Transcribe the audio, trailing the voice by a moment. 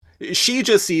she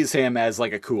just sees him as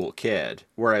like a cool kid,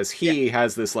 whereas he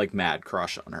has this like mad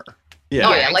crush on her. Yeah.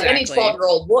 Oh yeah, like any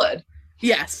 12-year-old would.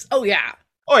 Yes. Oh yeah.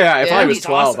 Oh yeah, if I was he's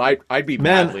 12, awesome. I'd be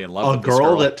madly in love with this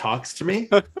girl that talks to me.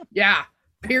 Yeah.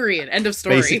 Period. End of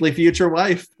story. Basically, future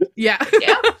wife. Yeah.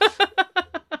 Yeah.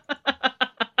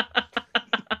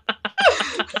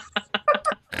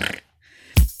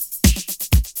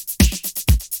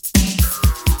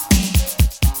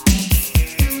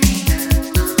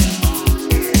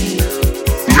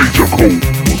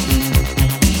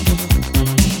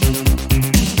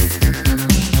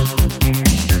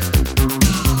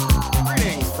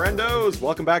 Greetings, friendos!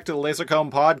 Welcome back to the Laser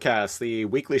Comb Podcast, the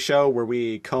weekly show where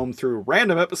we comb through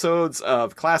random episodes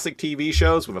of classic TV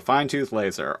shows with a fine-tooth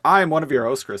laser. I'm one of your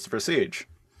hosts, Christopher Siege.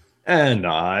 And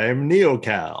I'm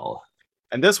NeoCal.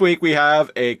 And this week we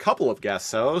have a couple of guest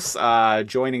hosts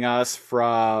joining us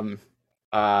from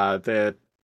the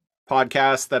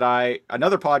podcast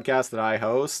another podcast that I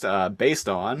host based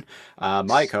on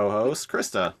my co-host,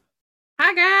 Krista.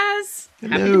 Hi guys.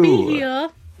 Hello. Happy to be here.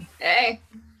 Hey.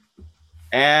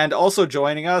 And also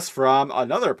joining us from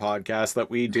another podcast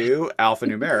that we do,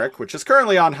 Alphanumeric, which is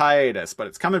currently on hiatus, but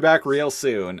it's coming back real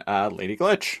soon, Lady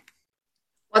Glitch.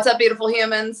 What's up, beautiful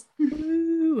humans?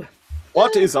 Woo.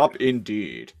 What is up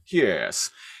indeed? Yes.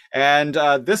 And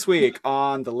this week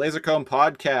on the Lasercomb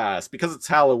Podcast, because it's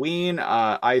Halloween,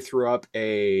 I threw up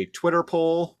a Twitter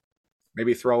poll.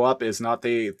 Maybe throw up is not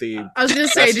the I was going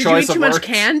to say, best did you choice eat too of much words.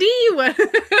 candy?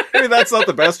 Maybe that's not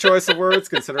the best choice of words,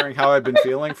 considering how I've been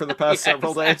feeling for the past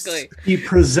several days. He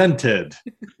presented.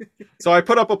 So I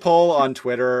put up a poll on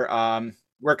Twitter.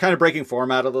 We're kind of breaking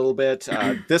format a little bit.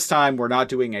 This time we're not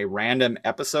doing a random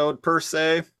episode per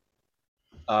se,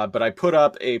 but I put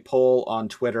up a poll on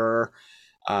Twitter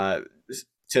to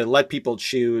let people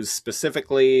choose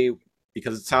specifically,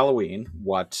 because it's Halloween,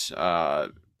 what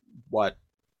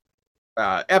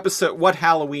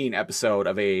Halloween episode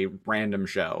of a random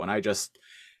show, and I just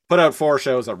put out 4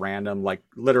 shows at random, like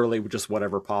literally just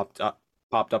whatever popped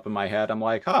up in my head. I'm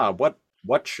like,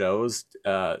 what shows?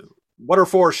 What are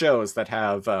 4 shows that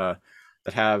have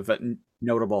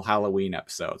notable Halloween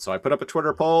episodes? So I put up a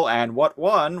Twitter poll, and what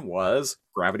won was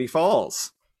Gravity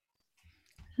Falls,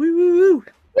 Woo, woo,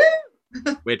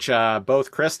 woo. which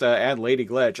both Krista and Lady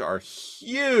Glitch are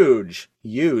huge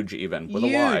even with a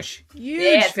Y. Huge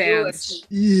Yeah, fans.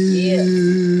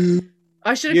 huge.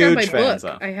 I should have grabbed Huge my fans,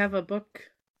 book. huh? I have a book.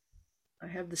 I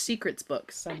have the Secrets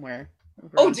book somewhere.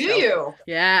 over Oh, on do shelf. you?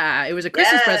 Yeah, it was a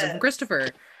Christmas present Yes. from Christopher.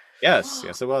 Yes,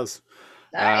 it was.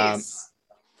 Nice.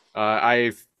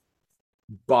 I've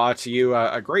bought you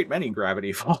a great many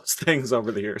Gravity Falls things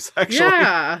over the years, actually.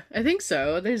 Yeah, I think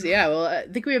so. Well, I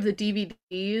think we have the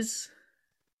DVDs.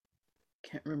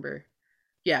 Can't remember.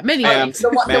 Yeah, many Ma'am. of these.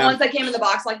 the ma'am. ones that came in the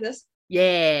box like this?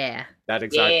 Yeah. That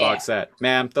exact Yeah. box set.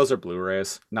 Ma'am, those are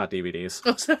Blu-rays, not DVDs.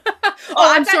 Oh,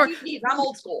 I've I'm got sorry. DVDs. I'm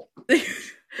old school.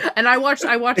 And I watched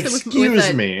them with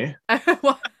Excuse me.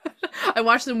 I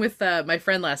watched them with my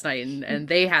friend last night, and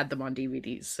they had them on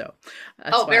DVDs, so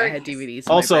that's why I very had nice. DVDs.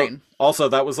 In my brain. Also,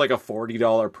 that was like a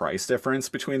 $40 price difference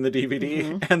between the DVD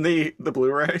Mhm. and the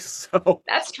Blu-ray. So,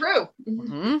 That's true.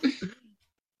 Mhm.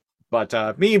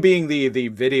 but me being the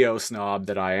video snob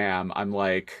that I am, I'm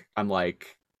like,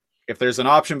 if there's an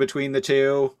option between the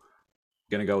two,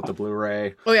 I'm gonna go with the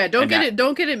Blu-ray. Oh yeah, don't And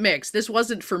get it mixed. This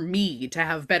wasn't for me to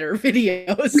have better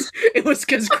videos. It was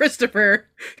because Christopher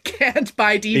can't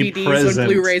buy DVDs when present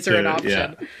Blu-rays are an to-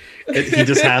 option. He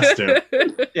just has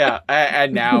to. Yeah,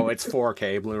 and now it's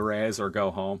 4K Blu-rays or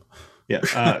go home.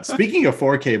 Yeah. Speaking of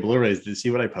 4K Blu-rays, did you see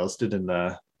what I posted in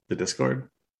the Discord?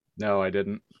 No, I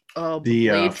didn't. Oh, The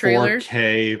Blade trailer.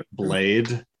 4K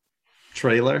Blade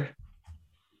trailer.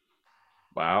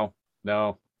 Wow.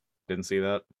 No, didn't see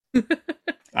that.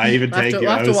 I even We'll have tagged to- you. we'll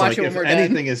I have to was watch like, it when if we're done.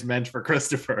 anything is meant for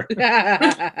Christopher.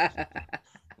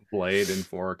 Blade in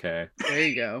 4K. There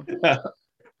you go.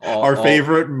 Our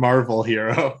favorite Marvel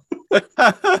hero.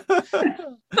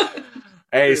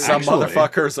 Hey, some Actually-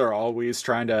 motherfuckers are always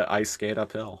trying to ice skate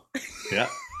uphill. Yeah.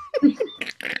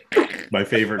 My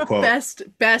favorite quote.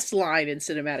 Best line in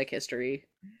cinematic history.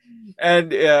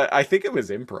 And I think it was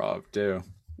improv too.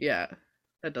 Yeah,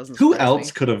 that doesn't. Who surprise else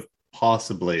me. could have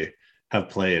possibly have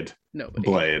played Nobody.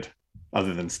 Blade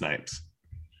other than Snipes?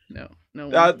 No.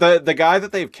 The guy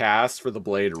that they've cast for the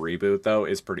Blade reboot though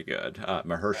is pretty good.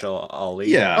 Mahershala Ali.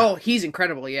 Yeah. Oh, he's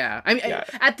incredible. Yeah. I mean, Yeah.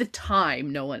 at the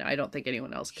time, I don't think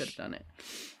anyone else could have done it.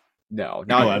 No, Oh,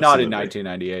 not in absolutely.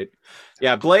 1998.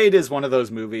 Yeah, Blade is one of those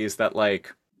movies that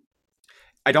like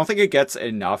I don't think it gets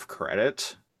enough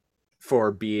credit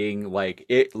for being like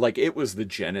it was the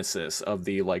genesis of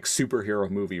the like superhero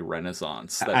movie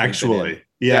renaissance that we've been in. Actually,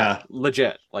 yeah.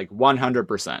 Legit, like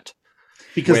 100%.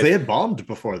 Because With- they had bombed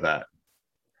before that.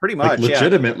 Pretty much, Like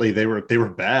legitimately, they were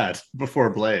bad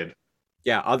before Blade.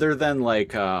 yeah. Other than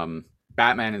like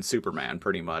Batman and Superman,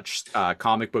 pretty much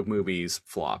comic book movies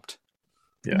flopped.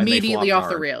 Yeah. And they Immediately flopped off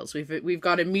the hard. rails. We've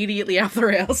got immediately off the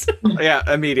rails. Yeah,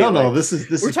 immediately. No, this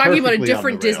We're is talking about a perfectly on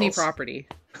different the Disney rails. property.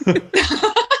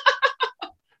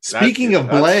 Speaking of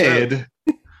That's Blade,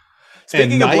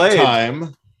 Speaking and of Blade,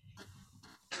 nighttime,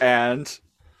 and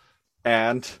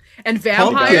And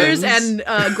vampires Pumpkins. and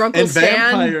Grunkle And Stan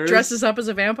vampires. dresses up as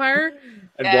a vampire.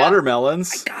 Yeah.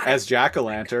 watermelons My God. as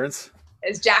jack-o'-lanterns.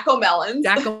 It's Jack-o'-melons.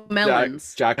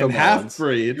 Jack-o'-melons. Jack-o'-melons. and half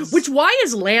breeds. Which, why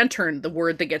is lantern the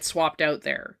word that gets swapped out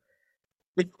there?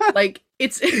 Like,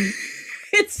 it's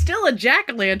it's still a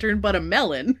jack-o'-lantern, but a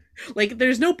melon. Like,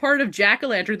 there's no part of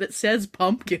jack-o'-lantern that says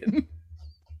pumpkin.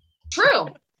 True.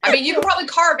 I mean, you can probably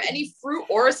carve any fruit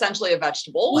or essentially a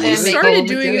vegetable. Well, he and make started it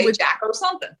doing into it a with- Jack or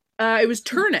something. It was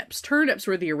turnips. Turnips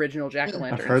were the original I've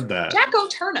jack-o'-lanterns. heard that. Jacko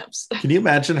turnips. Can you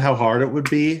imagine how hard it would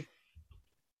be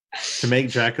to make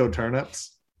Jacko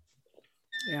turnips?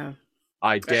 Yeah.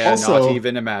 I dare Also- not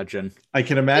even imagine. I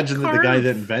can imagine that the guy carve-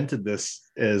 that invented this,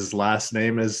 his last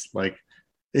name is like,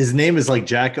 his name is like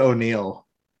Jack O'Neill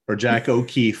or Jack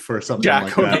O'Keefe or something Jack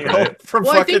like that, O'Neill right? from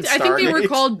Well, I fucking think they were Stargate.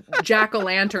 called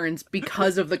jack-o'-lanterns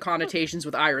because of the connotations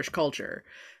with Irish culture.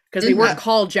 Because they weren't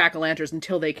called jack-o'-lanterns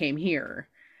until they came here.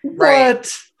 Right.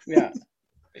 What? Yeah.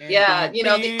 Yeah, you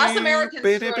know, us Americans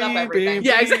screwing up everything.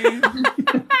 Yeah,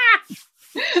 exactly.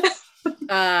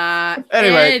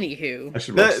 Anyway. Anywho. I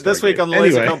should watch This week Stargate. on the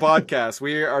Anyway. LaserCon podcast,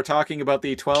 we are talking about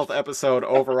the 12th episode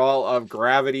overall of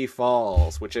Gravity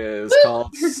Falls, which is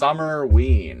called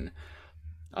Summerween.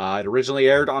 It originally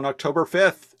aired on October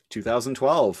 5th,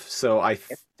 2012. So I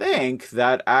think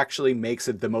that actually makes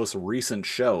it the most recent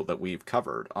show that we've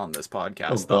covered on this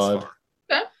podcast Oh, thus God. far.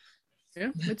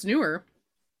 Yeah, it's newer.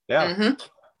 Yeah. Mhm.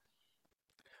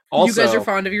 Also, You guys are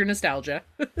fond of your nostalgia.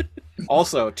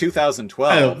 also, I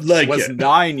 2012 don't like was it.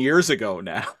 9 years ago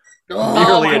now.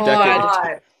 Oh Nearly my a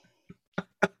decade.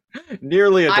 God.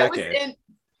 Nearly a decade.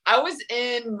 I was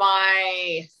in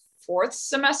my 4th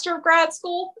semester of grad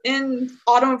school in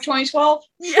autumn of 2012.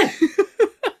 Yeah.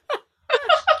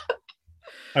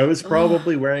 I was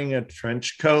probably wearing a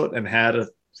trench coat and had a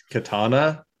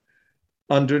katana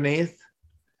underneath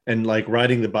and like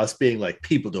riding the bus being like,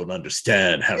 people don't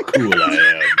understand how cool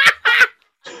I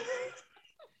am.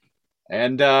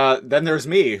 And then there's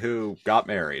me, who got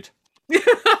married.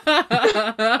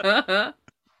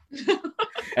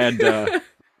 And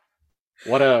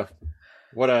what a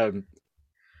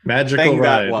Magical thing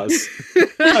ride. that was.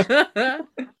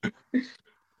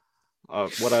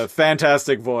 What a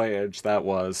fantastic voyage that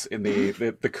was in the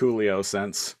Coolio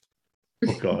sense.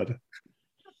 Oh God.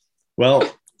 Well,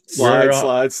 Slide, we're,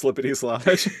 slide, slippity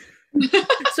slide.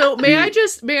 So may I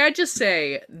just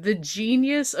say the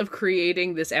genius of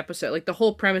creating this episode, like the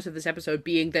whole premise of this episode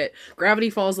being that Gravity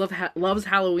Falls loves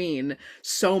Halloween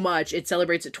so much it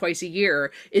celebrates it twice a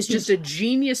year, is just a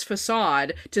genius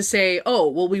facade to say, oh,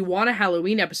 well, we want a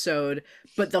Halloween episode,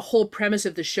 but the whole premise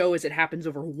of the show is it happens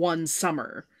over one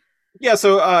summer. Yeah,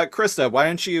 so Krista, why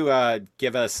don't you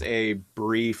give us a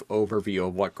brief overview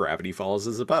of what Gravity Falls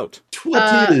is about?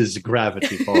 what is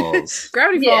Gravity Falls?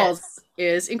 Gravity Yes. Falls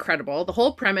is incredible. The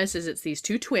whole premise is it's these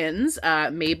two twins,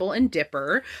 Mabel and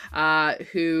Dipper,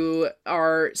 who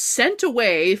are sent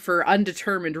away for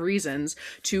undetermined reasons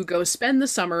to go spend the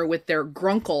summer with their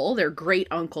grunkle, their great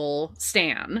uncle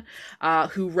Stan,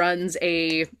 who runs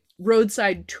a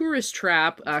roadside tourist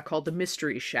trap called the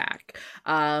Mystery Shack.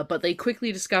 But they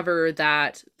quickly discover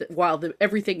that while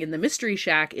everything in the Mystery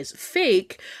Shack is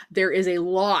fake, there is a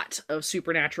lot of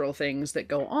supernatural things that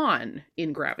go on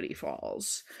in Gravity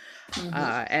Falls.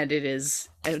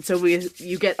 And so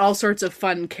you get all sorts of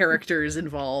fun characters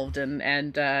involved, and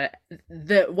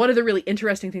the one of the really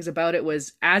interesting things about it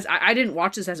was, as I didn't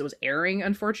watch this as it was airing,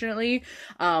 unfortunately,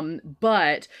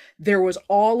 but there was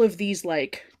all of these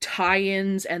like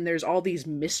tie-ins, and there's all these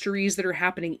mysteries that are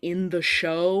happening in the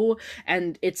show,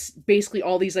 and it's basically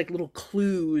all these like little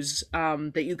clues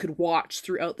that you could watch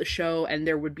throughout the show, and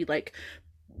there would be like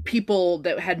people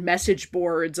that had message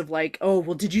boards of like, oh,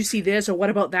 well, did you see this? Or what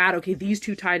about that? Okay, these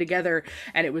two tie together.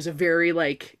 And it was a very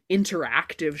like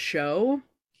interactive show.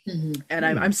 And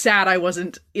I'm sad I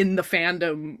wasn't in the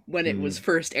fandom when it was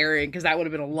first airing, because that would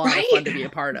have been a lot of fun to be a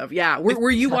part of. Yeah. Were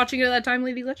you watching it at that time,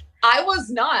 Lady Lich? I was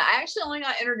not. I actually only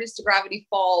got introduced to Gravity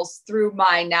Falls through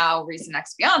my now recent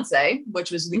ex-fiance,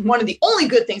 which was one of the only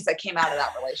good things that came out of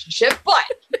that relationship. But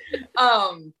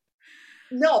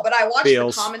No, but I watched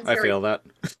Feels. the I commentary. feel that.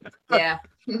 Yeah.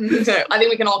 I think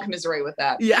we can all commiserate with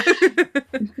that. Yeah.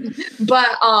 But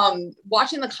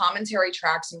watching the commentary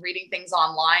tracks and reading things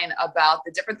online about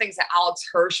the different things that Alex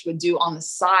Hirsch would do on the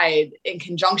side in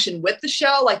conjunction with the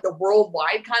show, like the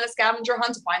worldwide kind of scavenger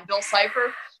hunt to find Bill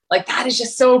Cipher, like that is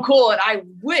just so cool. And I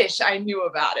wish I knew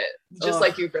about it, just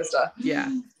like you, Krista. Yeah.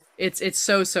 It's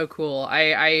so cool.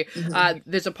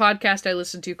 There's a podcast I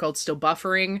listen to called Still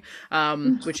Buffering,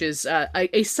 which is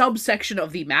a subsection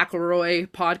of the McElroy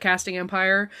podcasting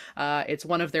empire. It's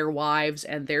one of their wives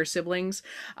and their siblings.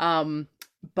 But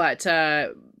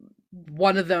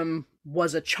one of them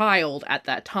was a child at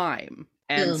that time.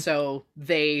 And so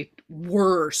they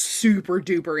were super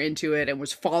duper into it and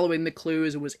was following the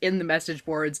clues and was in the message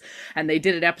boards. And they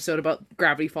did an episode about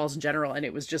Gravity Falls in general. And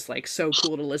it was just like so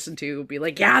cool to listen to. Be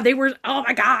like, yeah, they were. Oh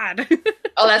my God.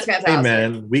 Oh, that's fantastic. Hey,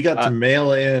 man, we got to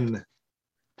mail in.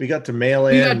 We got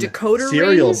decoder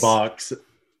cereal rings? box.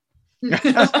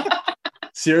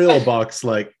 Cereal box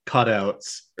like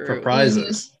cutouts for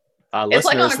prizes. It's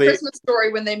like on A Christmas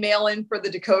Story when they mail in for the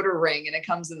decoder ring and it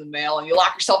comes in the mail and you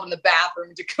lock yourself in the bathroom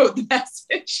and decode the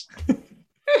message.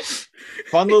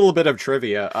 Fun little bit of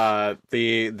trivia.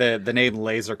 The name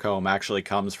Lasercomb actually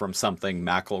comes from something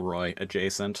McElroy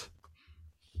adjacent.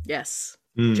 Yes.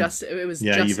 Mm. Justin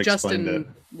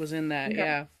was in that.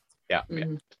 Yeah.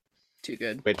 Mm-hmm. Too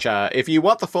good. Which, if you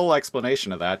want the full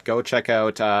explanation of that, go check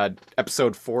out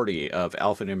episode 40 of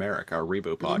Alphanumeric, our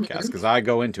reboot podcast, because I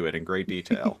go into it in great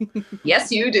detail.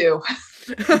 Yes, you do.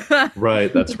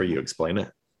 Right, that's where you explain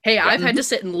it. Hey, I've had to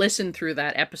sit and listen through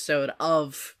that episode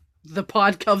of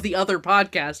the other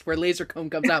podcast where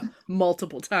Lasercomb comes up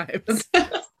multiple times.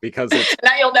 Because it's...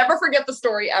 Now you'll never forget the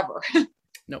story ever.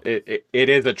 Nope. It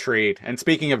is a treat. And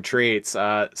speaking of treats,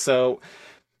 so...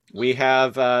 we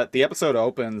have the episode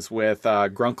opens with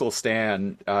Grunkle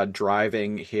Stan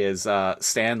driving his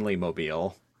Stanley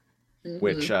mobile,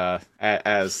 which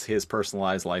as his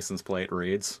personalized license plate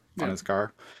reads on his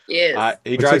car. Yes.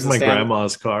 He drives like my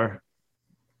grandma's car.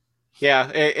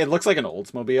 Yeah, it looks like an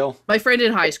Oldsmobile. My friend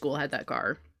in high school had that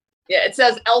car. Yeah, it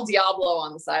says El Diablo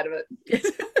on the side of it.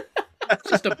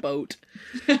 Just a boat.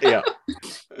 Yeah.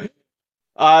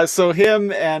 So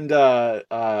him and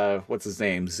what's his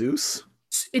name? Zeus?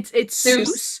 It's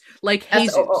Zeus, like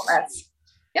Jesus. S-O-O-S.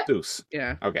 Yep. Zeus.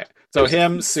 Yeah. Okay. So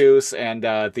him, Zeus, and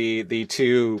the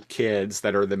two kids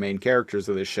that are the main characters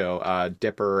of the show,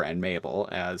 Dipper and Mabel,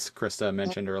 as Krista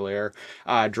mentioned earlier,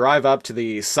 drive up to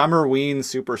the Summerween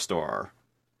Superstore.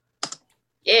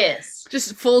 Yes.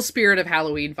 Just full spirit of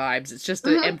Halloween vibes. It's just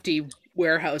an empty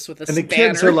warehouse with a and the banner.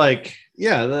 kids are like,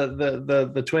 yeah,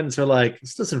 the twins are like,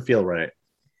 this doesn't feel right.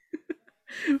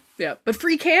 Yeah, but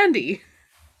free candy.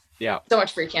 Yeah. So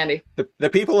much free candy. The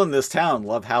people in this town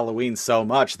love Halloween so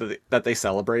much that they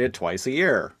celebrate it twice a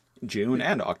year, June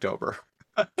and October.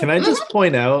 Can I just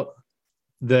point out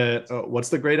that, what's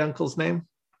the great uncle's name?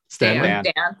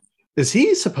 Stanley? Dan. Is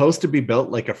he supposed to be built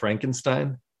like a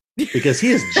Frankenstein? Because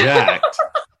he is jacked.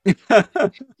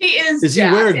 He is. Does he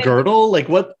wear a girdle? Like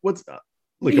what's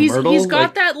like a myrtle? He's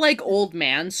got that like old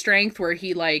man strength where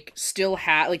he like still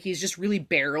he's just really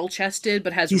barrel chested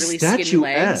but has really skinny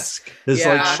legs. His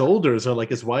like shoulders are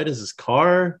like as wide as his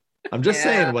car. I'm just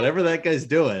saying, whatever that guy's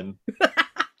doing.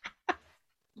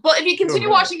 Well, if you continue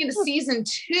watching into season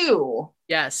 2,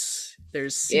 yes,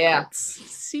 there's secrets.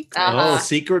 Secrets. Oh,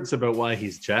 secrets about why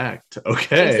he's jacked.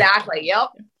 Okay, exactly. Yep.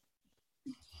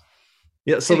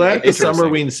 Yeah, so that's the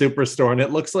Summerween Superstore, and it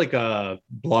looks like a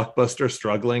Blockbuster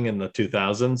struggling in the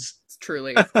 2000s.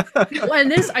 Truly. Well,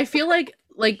 and this, I feel like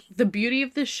the beauty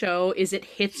of this show is it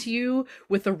hits you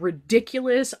with a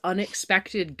ridiculous,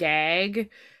 unexpected gag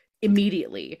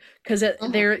immediately. Because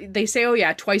they say, oh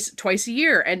yeah, twice a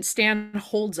year, and Stan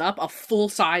holds up a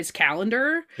full-size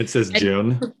calendar. It says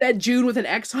June. That June with an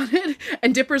X on it,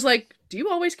 and Dipper's like, do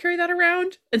you always carry that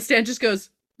around? And Stan just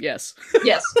goes, yes.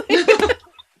 Yes.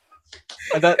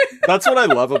 And that's what I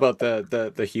love about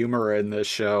the humor in this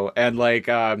show. And like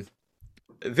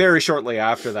very shortly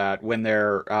after that, when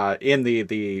they're in the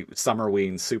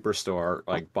Summerween Superstore,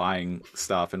 like buying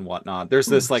stuff and whatnot, there's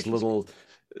this little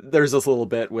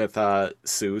bit with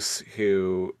Seuss,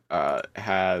 who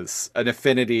has an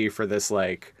affinity for this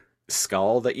like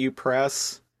skull that you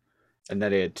press. And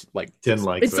then it like didn't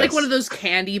like it's this. like one of those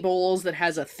candy bowls that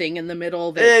has a thing in the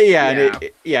middle. That,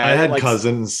 I had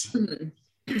cousins.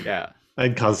 Yeah. I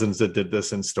had cousins that did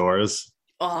this in stores.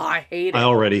 Oh, I hate it. I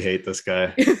already hate this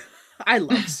guy. I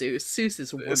love Seuss. Seuss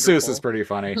is wonderful. Seuss is pretty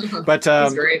funny. But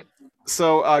He's great.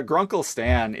 So Grunkle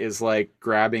Stan is like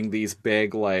grabbing these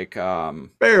big like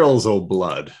barrels of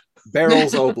blood.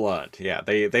 Barrels o' blood. Yeah,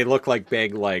 they look like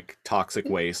big, like, toxic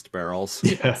waste barrels.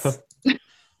 Yeah.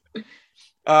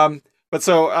 But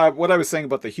so what I was saying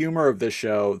about the humor of this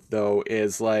show, though,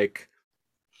 is like,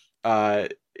 uh,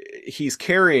 he's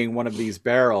carrying one of these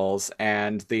barrels,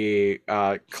 and the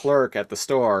clerk at the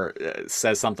store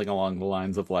says something along the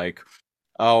lines of like,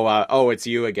 "Oh, it's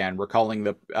you again. We're calling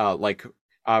the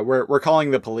we're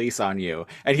calling the police on you."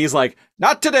 And he's like,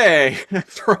 "Not today!" And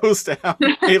throws down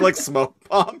a like smoke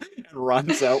bomb and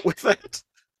runs out with it.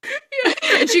 Yeah.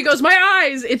 And she goes, "My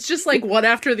eyes!" It's just like one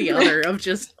after the other of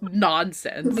just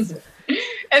nonsense.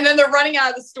 And then they're running out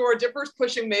of the store. Dipper's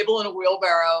pushing Mabel in a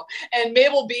wheelbarrow. And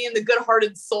Mabel, being the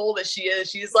good-hearted soul that she is,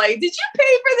 she's like, "Did you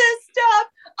pay for this stuff?"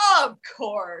 "Of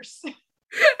course."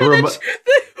 And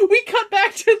then we cut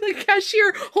back to the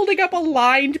cashier holding up a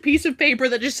lined piece of paper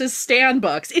that just says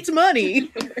 "Stanbucks." It's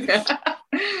money.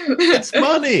 It's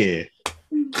money.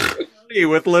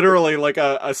 With literally like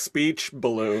a speech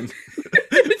balloon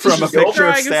from a picture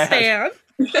of Stan.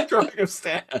 Drawing of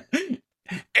Stan.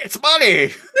 It's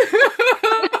money.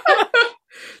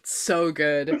 So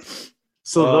good.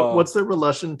 So what's the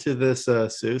relation to this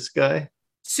Seuss guy?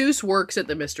 Seuss works at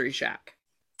the Mystery Shack.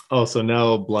 Oh, so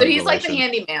now blood. So he's like the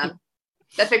relation. handyman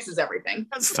that fixes everything.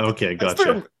 Okay,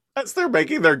 gotcha. As they're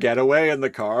making their getaway in the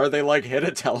car, they like hit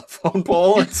a telephone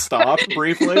pole and stop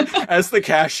briefly as the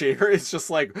cashier is just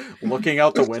like looking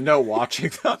out the window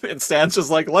watching them, and Stan's just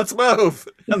like, "Let's move,"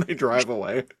 and they drive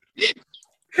away.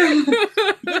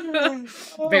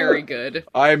 Very good.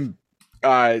 I'm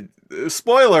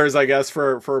spoilers, I guess,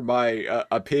 for my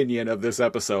opinion of this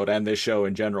episode and this show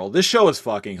in general. This show is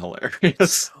fucking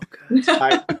hilarious. So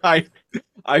good.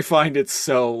 I find it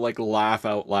so like laugh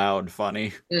out loud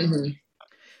funny. Mm-hmm.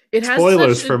 It has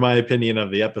Spoilers for my opinion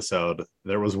of the episode.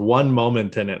 There was one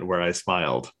moment in it where I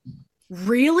smiled.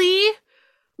 Really?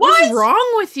 What's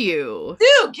wrong with you?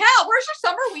 Dude, Cal, where's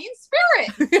your Summerween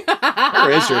spirit?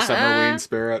 Where is your Summerween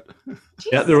spirit?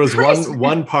 Yeah, there was Christ.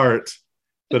 one part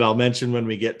that I'll mention when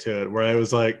we get to it where I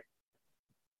was like,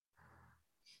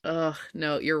 Ugh,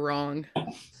 no, you're wrong.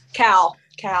 Cal.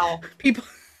 People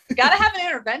Gotta have an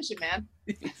intervention, man.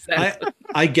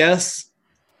 I guess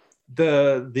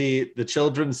the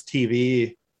children's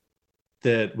TV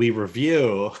that we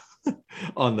review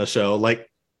on the show, like,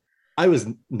 I was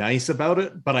nice about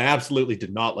it, but I absolutely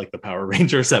did not like the Power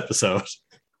Rangers episode.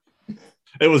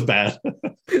 It was bad.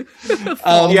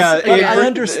 I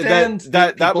understand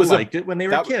that people liked it when they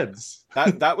were kids.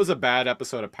 That was a bad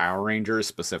episode of Power Rangers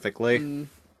specifically.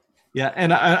 Yeah,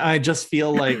 and I just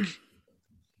feel like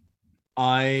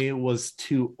I was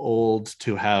too old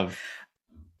to have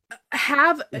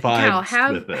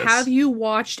have you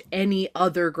watched any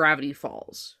other Gravity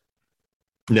Falls?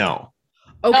 No.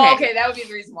 Okay. Oh, okay, that would be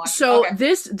the reason why. So okay.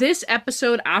 this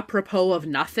episode, apropos of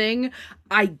nothing,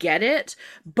 I get it,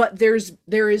 but there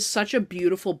is such a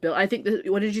beautiful build. I think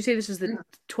what did you say? This is the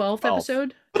 12th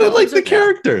episode? But I like the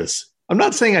characters. I'm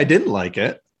not saying I didn't like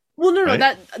it. Well, no, right?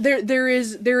 that there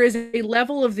is a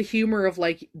level of the humor of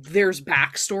like there's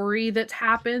backstory that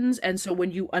happens, and so when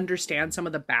you understand some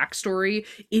of the backstory,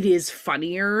 it is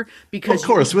funnier because of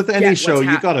course with any show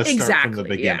you got to start from the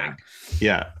beginning.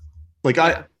 Yeah. Like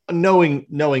knowing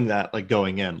that, like,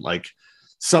 going in, like,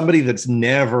 somebody that's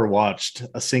never watched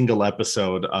a single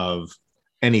episode of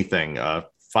anything,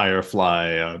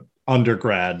 Firefly,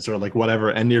 undergrads, or like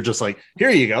whatever, and you're just like, here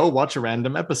you go, watch a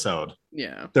random episode.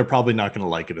 Yeah, they're probably not going to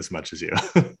like it as much as you.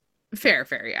 fair,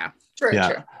 yeah.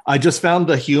 True. I just found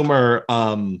the humor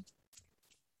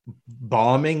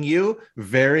bombing you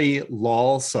very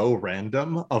lol so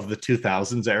random of the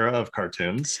 2000s era of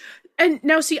cartoons. And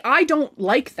now, see, I don't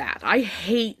like that. I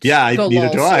hate the neither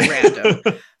do so I. random.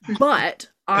 But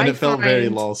it felt very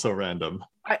lol so random.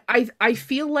 I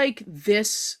feel like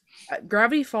this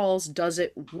Gravity Falls does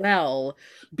it well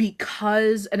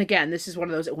because, and again, this is one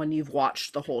of those when you've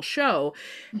watched the whole show,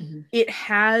 it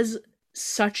has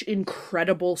such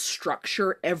incredible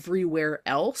structure everywhere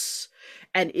else,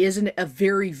 and isn't a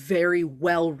very, very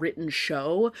well written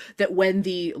show that when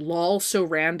the lol so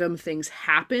random things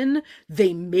happen,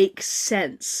 they make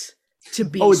sense to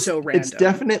be so random. It's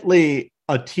definitely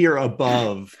a tier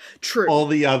above all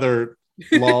the other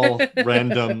lol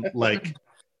random like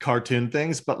cartoon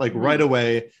things, but like right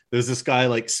away there's this guy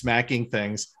like smacking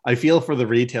things. I feel for the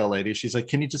retail lady. She's like,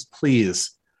 can you just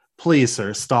please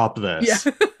sir, stop this?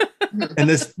 And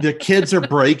the kids are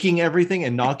breaking everything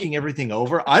and knocking everything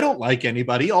over. I don't like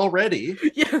anybody already.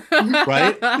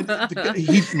 Right?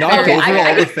 He knocked over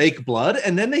all the fake blood,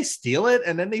 and then they steal it,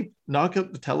 and then they knock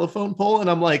up the telephone pole, and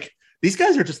I'm like, these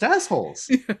guys are just assholes.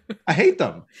 I hate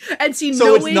them. And see,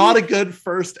 So it's not a good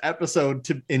first episode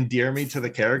to endear me to the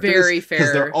characters. Very fair.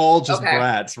 Because they're all just Okay.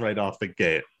 brats right off the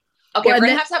gate. Okay, Well, we're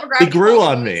and gonna have a They gravity grew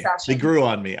falls on me. session. They grew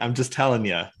on me. I'm just telling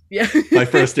you. Yeah. My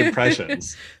first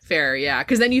impressions. Fair, yeah.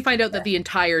 Because then you find out that the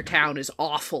entire town is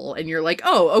awful, and you're like,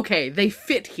 oh, okay, they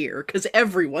fit here because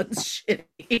everyone's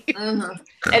shitty. Mhm.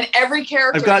 And every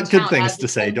character. I've got in good town things has to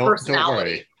its say. own Don't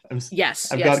personality. worry. Yes,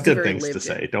 I've yes, got it's good very things to lived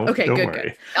say. in. Don't Okay, don't good,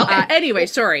 worry. Okay. Anyway,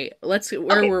 sorry. Where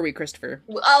Okay. were we, Christopher?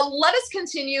 Let us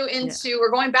continue into.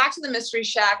 We're going back to the Mystery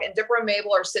Shack, and Dipper and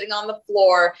Mabel are sitting on the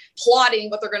floor plotting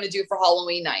what they're going to do for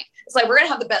Halloween night. It's like we're going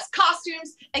to have the best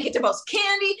costumes and get the most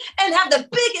candy and have the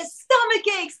biggest stomach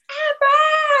aches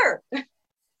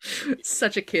ever.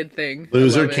 Such a kid thing. I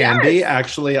Loser love it. candy. Yes.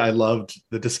 Actually, I loved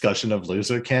the discussion of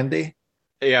loser candy.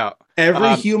 Yeah.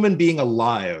 Every human being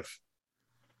alive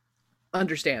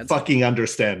Understands. fucking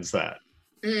understands that.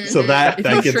 Mhm. So that If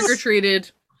you gets trick or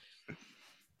treated,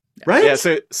 right. Yeah,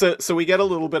 so we get a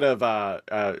little bit of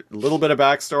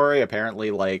backstory.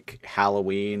 Apparently, like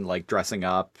Halloween, like dressing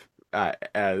up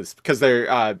as because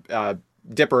they're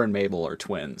Dipper and Mabel are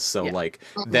twins, so Yeah. like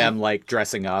Mhm. them like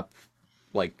dressing up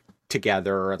like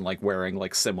together and like wearing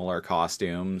like similar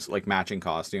costumes, like matching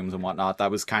costumes and whatnot.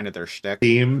 That was kind of their shtick.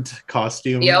 Themed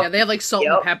costume. Yep. yeah, they have like salt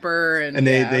and Yep. pepper, and And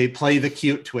yeah. they play the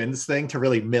cute twins thing to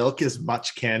really milk as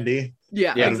much candy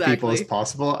yeah, Yeah, out of people as exactly.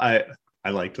 possible. I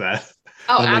liked that.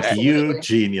 Oh, I'm like, absolutely. you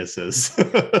geniuses. Use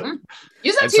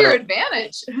that And to your so-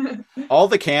 advantage. All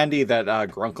the candy that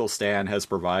Grunkle Stan has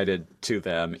provided to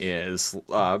them is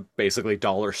basically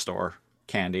dollar store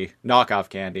candy, knockoff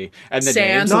candy, and the Sans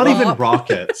names Not of even Bop.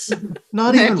 rockets.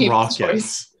 Not even People's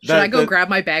rockets. Should I go the- grab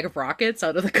my bag of rockets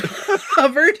out of the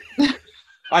cupboard?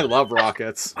 I love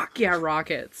rockets. Fuck yeah,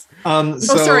 rockets. So Oh,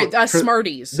 sorry, Chris-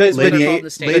 Smarties. The- is what they're Lady, called in the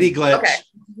States. Lady Glitch.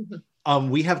 Okay.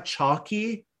 We have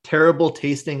chalky, terrible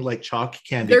tasting like chalk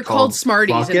candy. They're called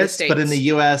Smarties in the rockets, but in States. the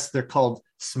US they're called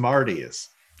Smarties.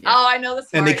 Oh, I know this.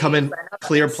 And they come in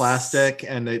clear plastic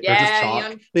and they're just Yeah,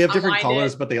 chalk. you They have different unwind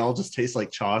colors, it. but they all just taste like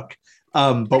chalk.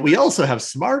 But we also have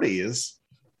Smarties,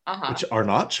 Uh-huh. which are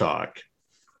not chalk,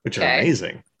 which are Okay.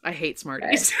 amazing. I hate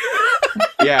Smarties.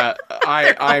 Yeah,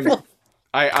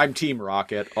 I'm Team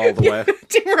Rocket all the way.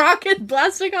 Team Rocket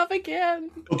blasting off again.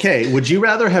 Okay, would you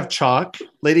rather have chalk,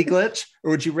 Lady Glitch,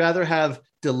 or would you rather have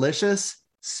delicious,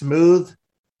 smooth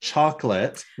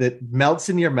chocolate that melts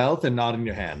in your mouth and not in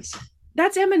your hands?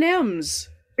 That's M&M's.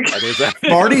 That is that.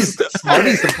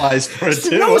 Smarties applies for it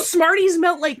too. No, Smarties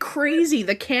melt like crazy.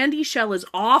 The candy shell is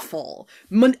awful.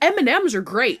 M&M's are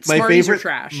great. My Smarties favorite, are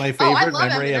trash. my Oh, I favorite love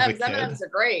memory of a M&Ms. kid. M&Ms are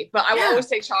great, but I will Yeah. always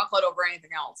take chocolate over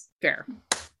anything else. Fair.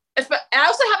 And I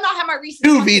also have not had my Reese's.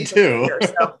 2v2. Puffs this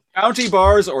year, so Bounty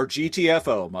bars or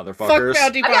GTFO, motherfuckers. Fuck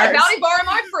Bounty I got a Bars. Bounty bar in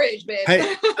my fridge, babe.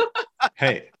 Hey.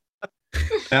 Hey,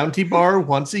 Bounty Bar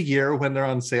once a year when they're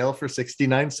on sale for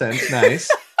 69 cents, nice,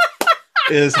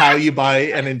 is how you buy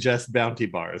and ingest Bounty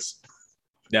Bars.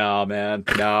 No, man,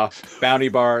 no. Bounty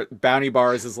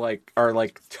bars is are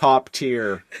like top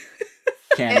tier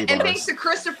candy And bars. thanks to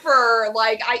Christopher,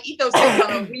 like I eat those things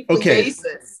on a weekly Okay.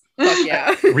 basis. Fuck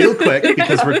yeah. Real quick,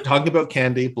 because we're talking about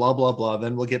candy, blah, blah, blah,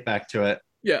 then we'll get back to it.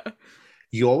 Yeah.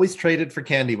 You always traded for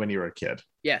candy when you were a kid,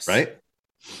 Yes. right?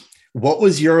 What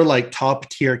was your like top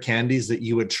tier candies that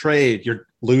you would trade your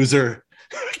loser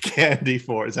candy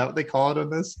for? Is that what they call it in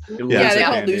this? Loser Yeah, they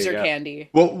call it candy, loser yeah. candy.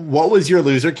 What was your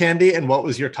loser candy and what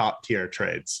was your top tier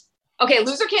trades? Okay,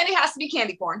 loser candy has to be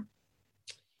candy corn.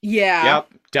 Yeah. Yep,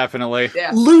 definitely.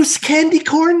 Yeah. Loose candy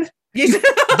corn? Yes.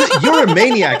 You're a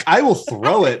maniac. I will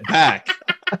throw it back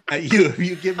at you if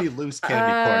you give me loose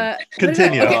candy corn.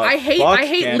 Continue. Okay, I Fuck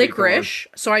hate candy licorice,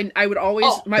 so I would always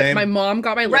Oh, same. my mom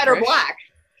got my licorice. Red or black?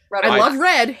 Red or I black. love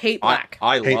red, hate black.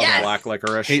 I love Yes. black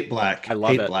licorice. Hate black. I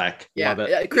love Hate it. black. Yeah, love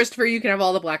it. Christopher, you can have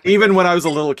all the black. Even when I was a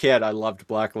little kid, I loved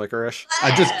black licorice.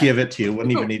 I just give it to you.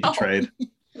 Wouldn't even need to trade.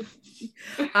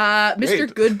 Mr.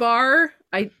 Wait. Goodbar,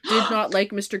 I did not like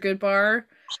Mr. Goodbar.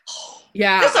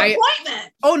 Yeah, I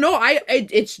Disappointment. oh no,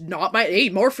 it's not my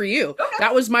more for you. Okay.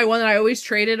 That was my one that I always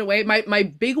traded away. My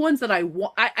big ones that I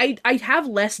want, I have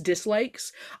less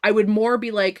dislikes. I would more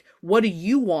be like, what do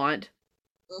you want?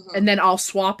 Mhm. And then I'll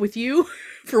swap with you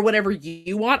for whatever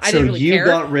you want. I So didn't really you care.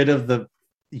 got rid of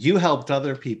you helped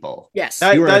other people. Yes,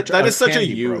 That, You were that, a- that a is such a candy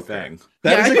you broker. thing.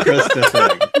 That is Yeah. a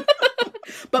Krista thing.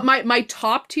 but my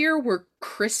top tier were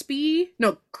crispy.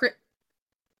 No,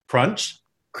 Crunch?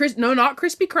 no, not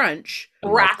crispy crunch. I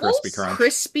love Rackles? Crispy Crunch.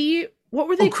 Crispy. What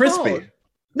were they Oh, crispy. called?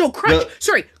 No, crunch. The-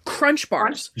 Sorry, crunch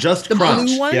bars. Just The crunch.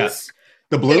 blue ones. Yeah.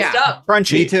 The blue? Yeah. Stuff.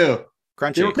 Crunchy. Me too.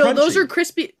 Crunchy. They were No, those crunchy. are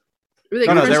crispy. Were they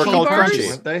No, they were crunchy called bars? crunchy.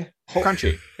 Weren't they?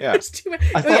 Crunchy. Yeah. There's too many.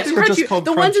 I thought they were just called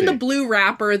the ones in the Crunchy. blue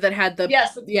wrapper that had the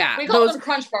Yes. yeah We call those them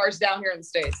crunch bars down here in the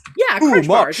States. yeah Ooh, crunch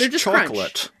bars. much They're just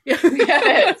chocolate. crunch.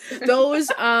 Yes. Those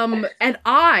and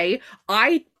I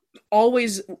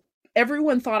always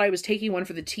everyone thought I was taking one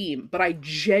for the team, but I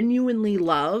genuinely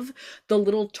love the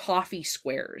little toffee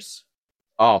squares.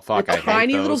 Oh fuck! The I hate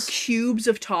tiny little those. cubes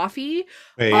of toffee.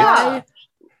 Wait, I-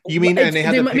 you mean and they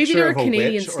had a maybe picture they're of a a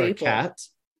Canadian witch or a staple. cat?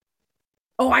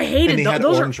 Oh, I And hated they had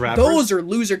those. orange wrappers? Those are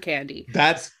loser candy.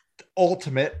 That's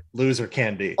ultimate loser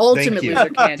candy. Ultimate Thank you. loser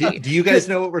candy. Do you guys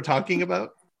know what we're talking about?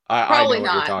 I Probably know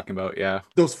what you're not. talking about. Yeah.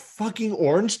 Those fucking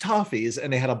orange toffees,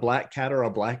 and they had a black cat or a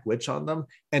black witch on them,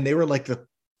 and they were like the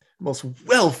most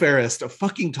welfarest of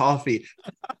fucking toffee.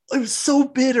 It was so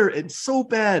bitter and so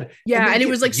bad. Yeah, and it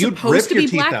was like you'd supposed rip to your be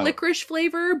teeth black out. licorice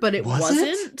flavor, but it Was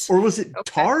wasn't. Or was it Okay.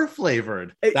 tar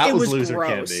flavored? It, That it was was loser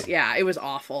gross. candy. Yeah, it was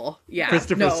awful. Yeah,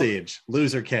 Christopher no. Siege,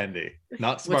 loser candy,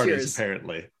 not What's Smarties yours?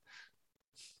 apparently.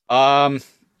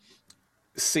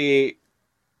 See,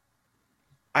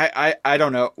 I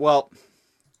don't know. Well,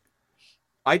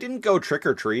 I didn't go trick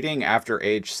or treating after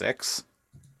age 6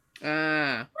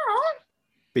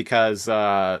 because,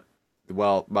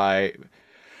 well, my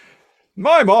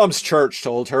mom's church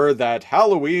told her that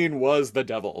Halloween was the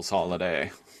devil's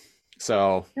holiday.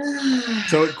 So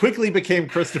it quickly became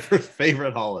Christopher's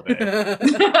favorite holiday.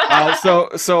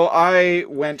 so I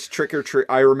went trick or treat.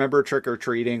 I remember trick or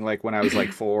treating like when I was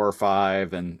like 4 or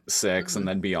 5 and 6, and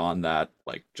then beyond that,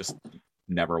 like just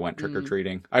never went trick or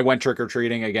treating. I went trick or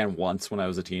treating again once when I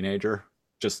was a teenager,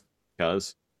 just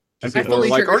because. And I people fully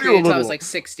were trick or "Aren't you a treated until I was little-" like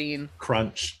 16.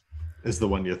 Crunch is the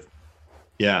one you.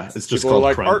 Yeah, it's just People are called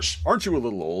like, Crunch. aren't you a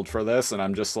little old for this? And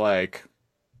I'm just like,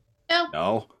 No.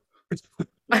 no.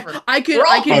 I could We're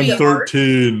all I could I'm be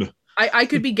 13. I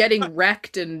could be getting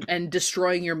wrecked and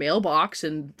destroying your mailbox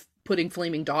and putting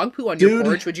flaming dog poo on your Dude,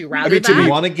 porch. Would you I rather mean, do you that?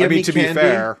 want to give I mean, me to candy? be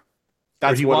fair,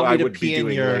 that's do you what want me I to would pee be in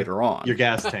doing your- later on. your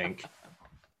gas tank.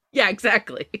 Yeah,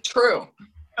 exactly. True.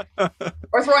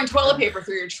 Or throwing toilet paper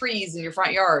through your trees in your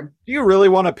front yard. Do you really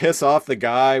want to piss off the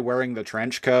guy wearing the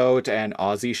trench coat and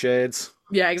Aussie shades?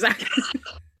 Yeah, exactly.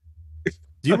 Do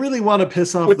you really want to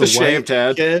piss off With the the shaved white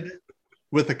head. kid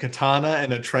with a katana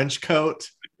and a trench coat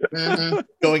Mhm.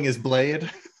 going his blade?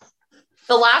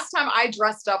 The last time I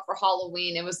dressed up for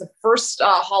Halloween, it was the first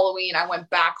Halloween I went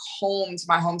back home to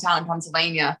my hometown in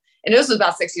Pennsylvania. And this was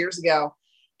about 6 years ago.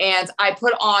 And I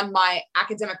put on my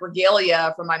academic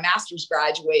regalia for my master's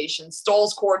graduation,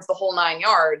 Stoles cords, the whole 9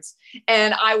 yards.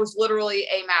 And I was literally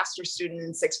a master's student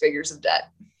in 6 figures of debt,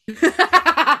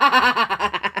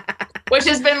 which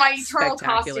has been my eternal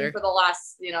Spectacular. costume for the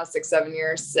last, 6-7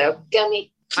 years. So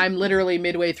gummy. I'm literally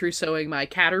midway through sewing my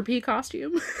Caterpie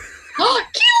costume. Oh,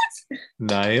 cute.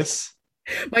 Nice.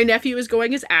 My nephew is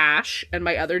going as Ash, and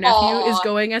my other nephew is Aw.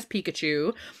 going as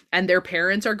Pikachu, and their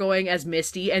parents are going as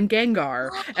Misty and Gengar,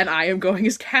 and I am going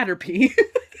as Caterpie.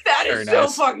 That Very is so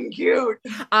nice. fucking cute.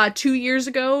 2 years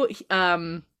ago,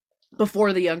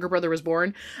 before the younger brother was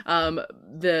born,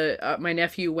 my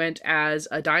nephew went as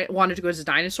wanted to go as a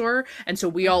dinosaur, and so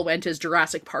we all went as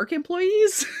Jurassic Park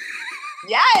employees.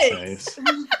 Yes. Nice.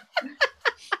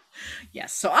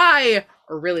 Yes, so I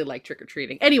really like trick or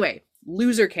treating. Anyway,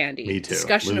 loser candy. Me too.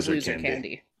 Discussion Loser of loser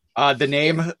candy. candy. The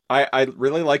name, I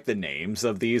really like the names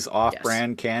of these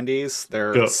off-brand candies.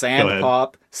 They're Go Sand ahead.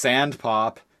 Pop, Sand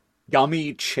Pop,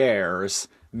 Gummy Chairs,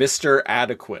 Mr.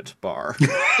 Adequate Bar.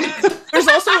 There's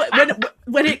also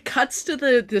when it cuts to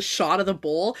the shot of the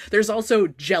bowl, there's also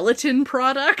gelatin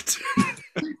product.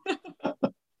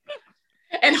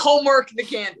 And homework the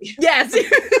candy. Yes.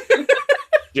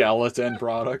 Gelatin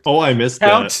product. Oh, I missed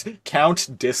that. Count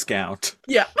discount.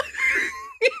 Yeah.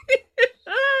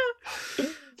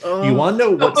 You want to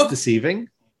know what's deceiving?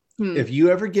 Hmm. If you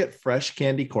ever get fresh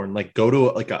candy corn, like go to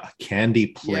like a candy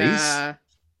place, Yeah.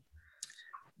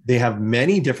 they have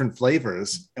many different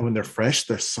flavors. And when they're fresh,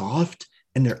 they're soft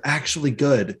and they're actually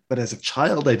good. But as a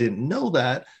child, I didn't know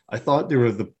that. I thought they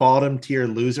were the bottom tier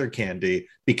loser candy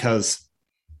because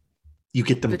you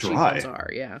get them The cheap dry. ones are,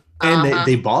 yeah. And Uh-huh.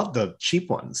 they bought the cheap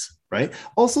ones, right?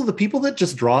 Also, the people that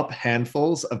just drop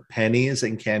handfuls of pennies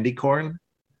and candy corn.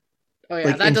 Oh yeah,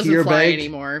 Like, that into doesn't your fly bag?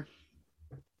 anymore.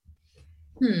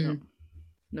 Hmm.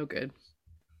 No good.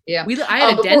 Yeah. I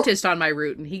had a before- dentist on my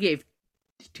route, and he gave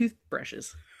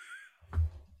toothbrushes.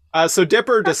 So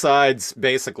Dipper decides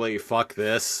basically, fuck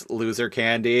this loser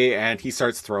candy, and he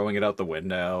starts throwing it out the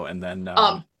window, and then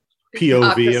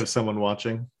POV Chris- of someone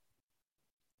watching.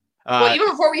 Well, even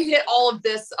before we hit all of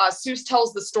this, Seuss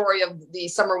tells the story of the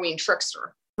Summerween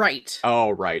trickster. Right.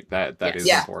 oh right, that Yes. is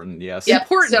Yeah. important. Yes. Yep.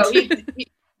 Important. So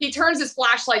he turns his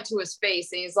flashlight to his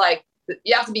face and he's like,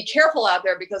 you have to be careful out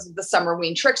there because of the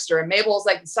Summerween trickster. And Mabel's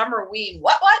like, the Summerween,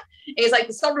 what? And he's like,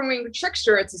 the Summerween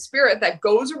trickster, it's a spirit that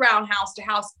goes around house to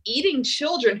house eating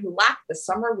children who lack the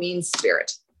Summerween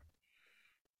spirit.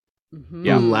 Mm-hmm.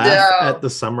 You laugh at the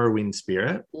Summerween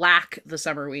spirit? Lack the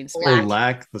Summerween spirit.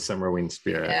 Lack the Summerween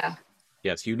spirit. Yeah.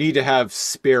 Yes, you need to have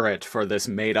spirit for this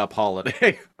made-up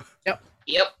holiday.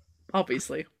 Yep.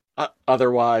 Obviously.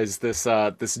 Otherwise, this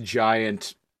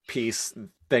giant piece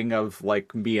thing of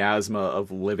like miasma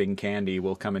of living candy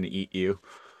will come and eat you.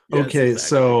 Yes, Okay,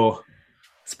 exactly. so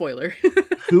Spoiler.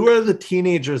 who are the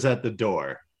teenagers at the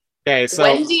door? Okay, so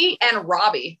Wendy and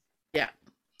Robbie.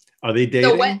 Are they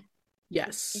dating? So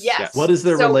Yes. Yes. What is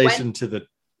their So relation to the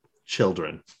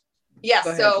children? Yes.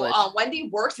 Go ahead, So Liz. Wendy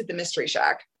works at the Mystery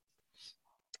Shack.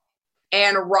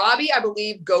 And Robbie, I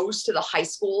believe, goes to the high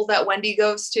school that Wendy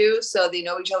goes to. So they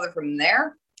know each other from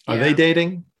there. Are Yeah. they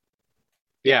dating?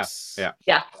 yeah.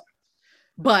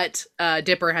 But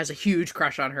Dipper has a huge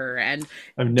crush on her, and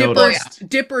I've Dipper, noticed.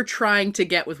 Dipper trying to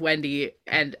get with Wendy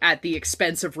and at the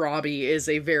expense of Robbie is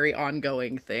a very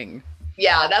ongoing thing.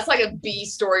 Yeah, that's like a B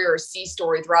story or a C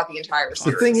story throughout the entire The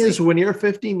series. thing is, when you're a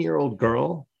 15-year-old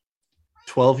girl,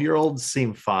 12-year-olds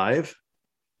seem 5.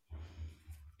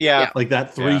 Yeah, Like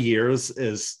that 3 Yeah. years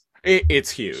is it's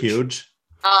huge. huge.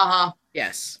 Uh-huh.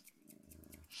 Yes.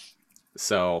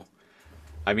 So,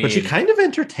 I mean, But she kind of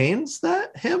entertains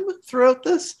him throughout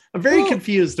this. I'm very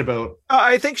confused about.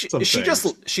 I think she some just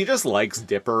things. she just likes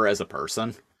Dipper as a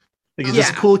person. Like, he's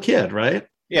just a Yeah. cool kid, right?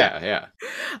 Yeah.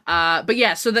 But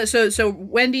yeah, so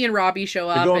Wendy and Robbie show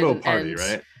up. They're going to a and- party, and-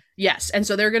 right? Yes, and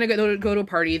so they're gonna go to a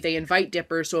party. They invite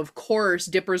Dipper, so of course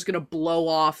Dipper's gonna blow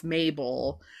off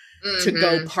Mabel to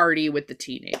go Mhm. party with the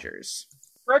teenagers.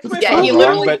 Correct me if Yeah, I'm he wrong,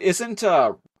 literally- but isn't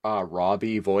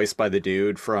Robbie voiced by the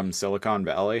dude from Silicon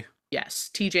Valley? Yes,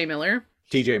 T.J. Miller.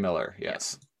 T.J. Miller,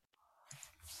 yes.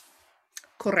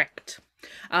 Correct.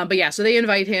 But yeah, so they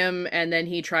invite him, and then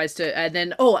he tries to, and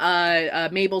then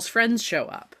Mabel's friends show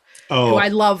up. Who Oh, I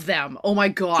love them. Oh my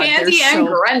god, Candy they're and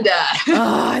so. Brenda.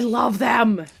 I love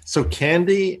them. so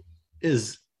Candy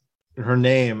is her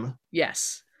name,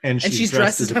 Yes. and she's, she's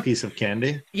dressed dressed as a piece of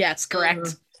candy. Yes,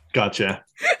 correct. Gotcha.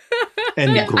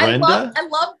 And Yeah, Grenda? I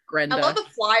love Grenda. the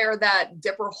flyer that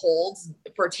Dipper holds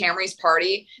for Tamri's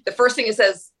party. The first thing it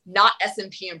says, not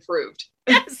S&P improved.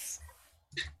 Yes.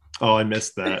 Oh, I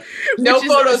missed that. No Which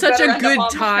is photos. such better a end up good on the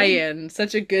thing. tie-in.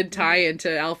 Such a good tie-in to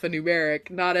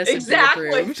alphanumeric, not S&P Exactly.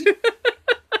 approved.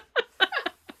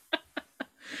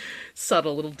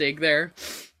 Subtle little dig there.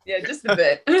 Yeah, just a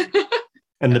bit.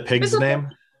 And the pig's It's a- name?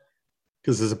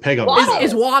 Because there's a pig on Waddles. the show.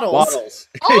 Is Waddles. Waddles.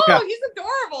 Oh, Yeah. he's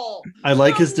adorable. I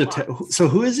like his Oh. So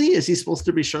who is he? Is he supposed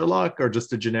to be Sherlock or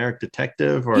just a generic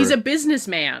detective? Or He's a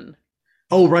businessman.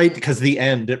 oh, right, because the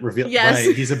end it revealed. Yes.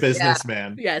 Right, he's a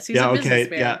businessman. Yes, he's Yeah, a okay,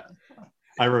 businessman. yeah,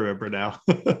 I remember now.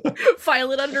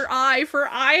 File it under I, for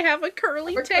I have a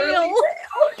curly A tail.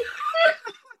 curly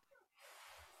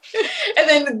And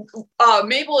then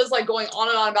Mabel is like going on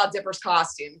and on about Dipper's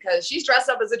costume because she's dressed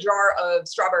up as a jar of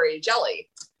strawberry jelly.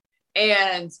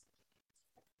 And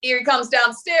here he comes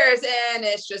downstairs and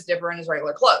it's just Dipper in his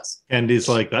regular clothes. And he's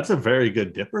like, "That's a very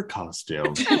good Dipper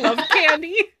costume." I love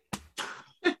candy.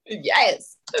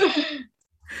 Yes.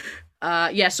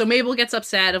 Yeah, so Mabel gets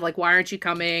upset of like, why aren't you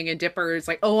coming? And Dipper is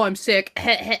like, oh, I'm sick.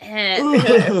 Falls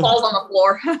on the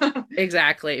floor.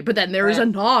 Exactly. But then there is a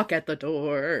knock at the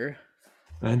door.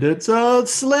 And it's a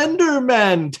Slender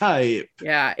Man type.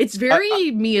 Yeah, it's very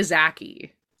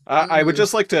Miyazaki. I would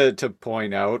just like to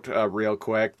point out real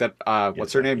quick that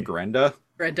what's her name? Grenda.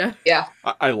 Brenda.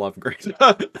 I love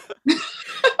Grenda.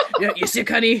 Yeah, you sick,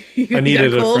 honey? You I got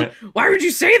needed a cold? friend. Why would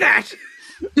you say that?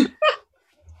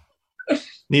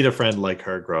 Need a friend like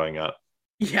her growing up.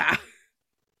 Yeah.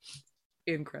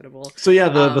 Incredible. So yeah,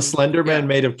 the Slender Man yeah.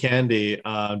 made of candy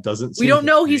doesn't. We seem don't to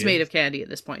know he's be- made of candy at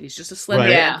this point. He's just a slender,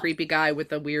 Right. Yeah. creepy guy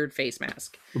with a weird face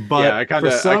mask. But yeah, I kind for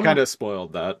of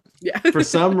spoiled that. Yeah. for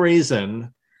some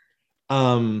reason,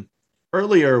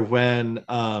 earlier when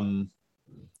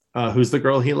who's the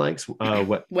girl he likes?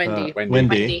 Wendy. Wendy.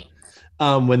 Wendy.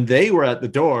 When they were at the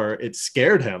door, it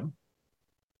scared him,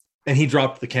 and he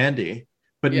dropped the candy.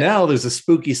 But Yeah. now there's a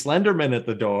spooky Slenderman at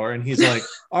the door, and he's like,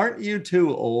 "Aren't you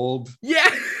too old Yeah.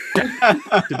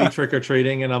 to be trick or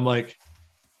treating?" And I'm like,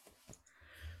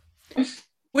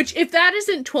 Which, if that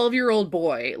isn't 12-year-old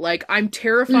boy, like, I'm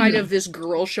terrified of this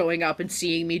girl showing up and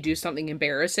seeing me do something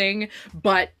embarrassing,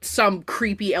 but some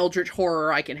creepy eldritch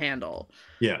horror I can handle.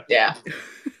 "Yeah, Yeah.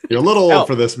 you're a little old Hell.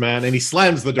 for this, man." And he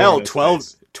slams the door. Hell, in his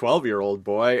face. 12-year-old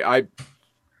boy.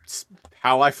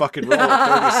 How I fucking roll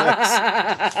at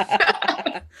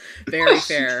 36. Very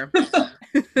fair.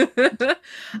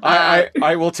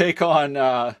 I will take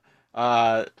on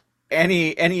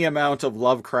any amount of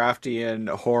Lovecraftian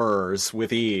horrors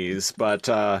with ease, but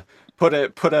put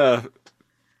a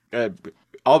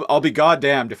I'll be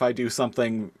goddamned if I do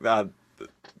something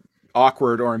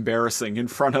awkward or embarrassing in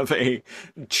front of a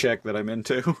chick that I'm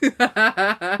into.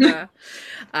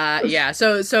 Yeah,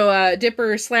 so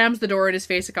Dipper slams the door in his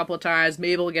face a couple of times.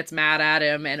 Mabel gets mad at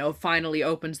him and finally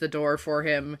opens the door for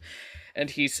him, and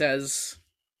he says,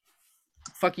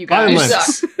 "Fuck you guys."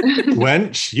 Silence,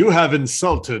 wench! You have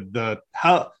insulted the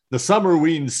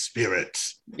Summerween spirit.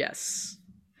 Yes.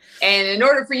 And in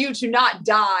order for you to not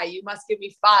die, you must give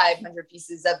me 500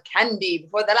 pieces of candy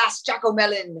before the last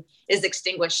jack-o'-melon is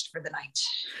extinguished for the night.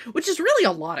 Which is really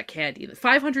a lot of candy.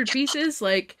 500 pieces,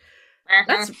 like,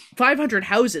 that's 500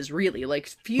 houses, really. Like,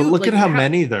 few. But look like, at how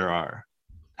many there are.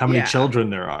 How many Yeah. children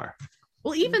there are.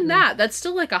 Well, even that's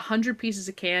still like 100 pieces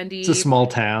of candy. It's a small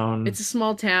town. It's a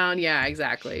small town. Yeah,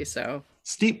 exactly. So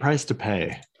Steep price to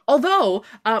pay. although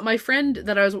my friend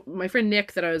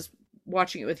Nick that I was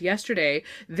watching it with yesterday,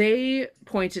 they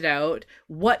pointed out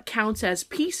what counts as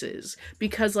pieces,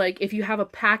 because like if you have a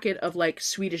packet of like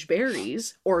Swedish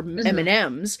berries or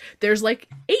M&Ms, there's like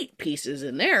 8 pieces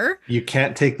in there. You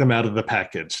can't take them out of the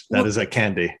package. That is a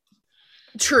candy.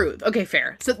 True. Okay,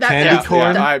 fair. So that Candy that's,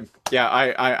 corn?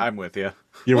 I'm with you.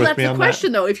 You're well, with that's me the on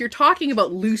question though. If you're talking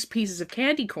about loose pieces of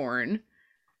candy corn, that?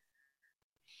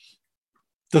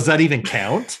 Does that even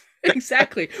count?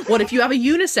 exactly. What if you have a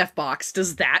UNICEF box?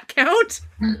 Does that count?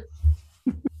 Even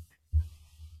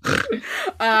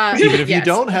if you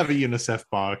don't have a UNICEF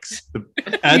box, the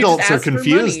adults are ask for money.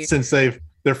 confused since they're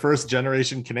first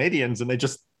generation Canadians and they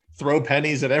just throw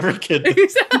pennies at every kid.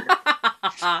 Does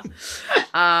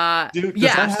Does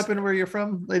that happen where you're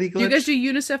from, Lady Glitch? Do you guys do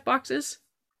UNICEF boxes?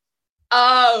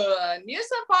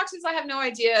 UNICEF boxes, I have no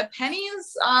idea.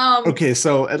 Pennies, Okay,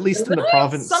 so at least in the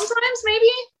province, sometimes maybe.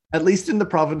 at least in the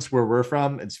province where we're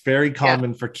from, it's very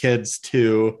common for kids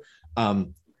to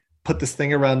put this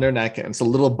thing around their neck, and it's a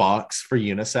little box for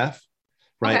UNICEF,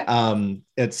 right? Okay.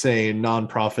 It's a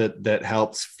nonprofit that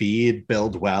helps feed,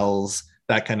 build wells,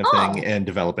 that kind of thing in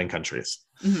developing countries.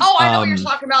 Oh, I know what you're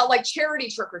talking about, like charity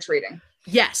trick-or-treating.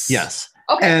 Yes. Yes.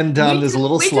 Okay. And there's a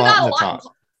little slot in the top.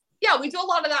 Yeah, we do a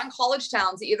lot of that in college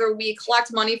towns. Either we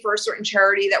collect money for a certain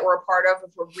charity that we're a part of,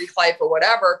 for Greek life or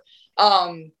whatever.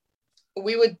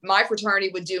 My fraternity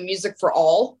would do Music for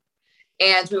All,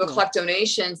 and we would collect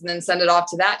donations and then send it off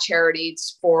to that charity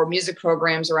for music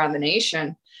programs around the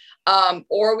nation.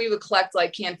 Or we would collect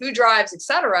like canned food drives,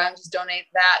 etc., and just donate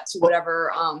that to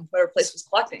whatever place was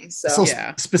collecting. So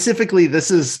yeah. Specifically,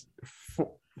 this is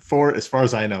for, as far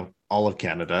as I know, all of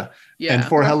Canada, and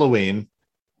for Halloween.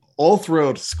 All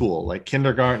throughout school, like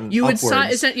kindergarten, you would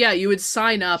upwards. you would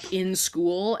sign up in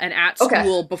school, and at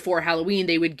school before Halloween,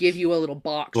 they would give you a little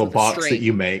box, that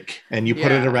you make, and you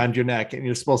put it around your neck, and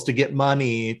you're supposed to get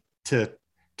money to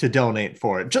donate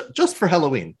for it, just for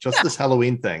Halloween, this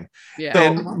Halloween thing. Yeah.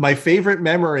 And my favorite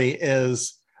memory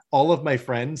is all of my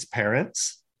friends'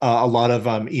 parents, a lot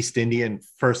of East Indian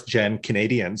first gen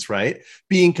Canadians, right,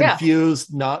 being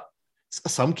confused. Not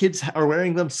some kids are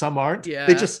wearing them, some aren't. Yeah.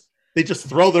 They just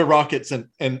throw their rockets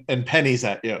and pennies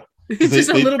at you. Just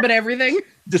a little bit of everything.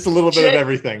 Just a little bit of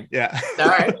everything. Yeah. All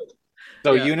right.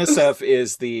 So UNICEF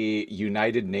is the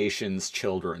United Nations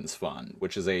Children's Fund,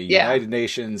 which is a United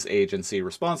Nations agency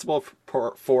responsible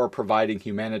for providing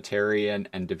humanitarian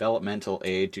and developmental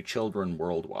aid to children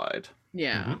worldwide.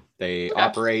 Yeah. Mm-hmm. They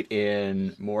operate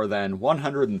in more than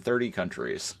 130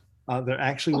 countries. They're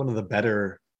actually one of the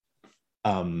better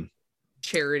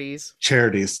charities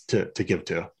to give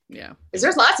to. Yeah, because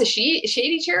there's lots of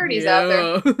shady charities out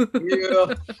there.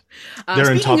 They're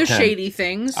speaking in top of 10. Shady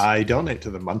things, I donate to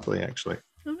them monthly, actually.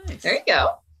 Oh, nice. There you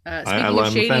go. Speaking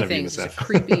of shady things,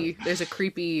 there's a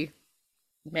creepy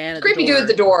man at creepy the door. dude at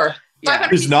the door. Yeah.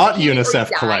 Who's not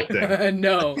UNICEF collecting.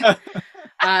 No.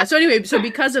 So anyway,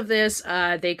 because of this,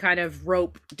 they kind of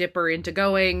rope Dipper into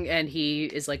going, and he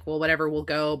is like, well, whatever, we'll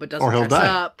go, but doesn't dress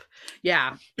up.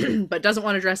 Yeah, but doesn't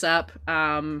want to dress up.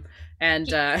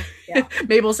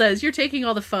 Mabel says, you're taking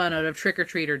all the fun out of Trick or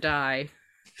Treat or Die.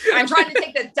 I'm trying to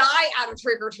take the die out of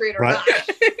Trick or Treat or Die.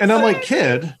 And I'm like,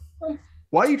 kid,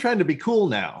 why are you trying to be cool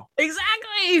now?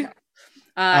 Exactly.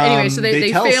 Anyway, so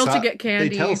they fail to get candy.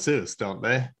 They tell Seuss, don't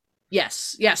they?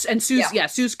 Yes. And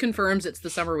Seuss confirms it's the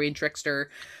Summerween trickster.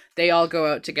 They all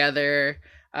go out together.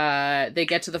 They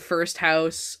get to the first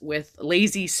house with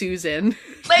Lazy Susan.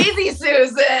 Lazy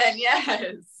Susan,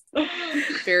 yes.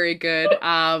 Very good.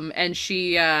 And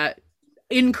she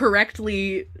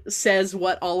incorrectly says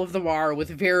what all of them are with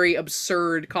very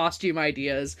absurd costume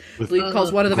ideas.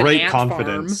 Calls one of them great an ant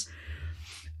confidence. farm.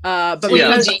 But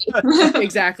Yeah. because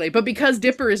exactly, but because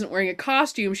Dipper isn't wearing a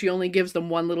costume, she only gives them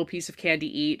one little piece of candy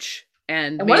each,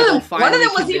 and And Mabel one of finally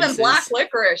them was even convinces- black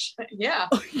licorice. Yeah.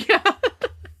 Oh, yeah.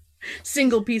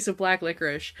 Single piece of black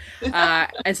licorice.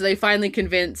 And so they finally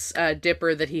convince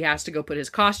Dipper that he has to go put his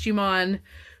costume on,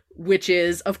 which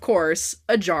is, of course,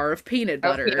 a jar of peanut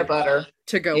butter,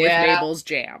 to go with Mabel's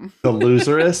jam. The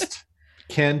loserist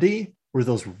candy were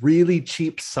those really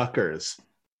cheap suckers.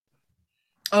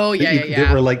 Oh, yeah,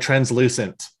 That were like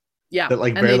translucent. Yeah. That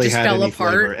like And they barely just had fell any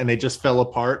apart. flavor. And they just fell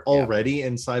apart already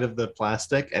inside of the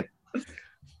plastic. And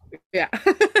Yeah.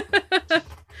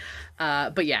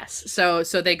 But yes, so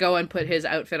they go and put his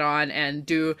outfit on and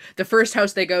do the first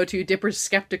house they go to. Dipper's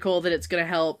skeptical that it's gonna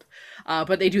help,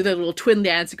 but they do the little twin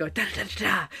dance and go da da da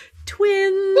da,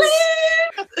 twins,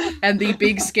 and the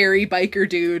big scary biker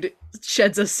dude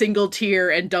sheds a single tear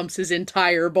and dumps his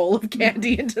entire bowl of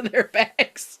candy into their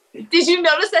bags. Did you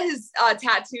notice that his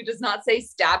tattoo does not say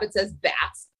stab, it says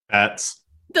bats? bats.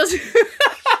 Does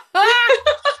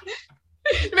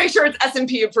To make sure it's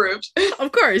S&P approved.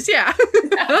 Of course, yeah.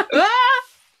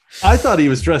 I thought he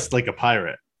was dressed like a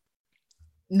pirate.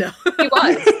 No, He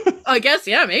was. I guess,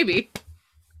 yeah, maybe.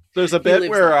 There's a He bit lives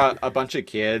where there. a bunch of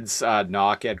kids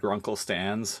knock at Grunkle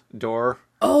Stan's door,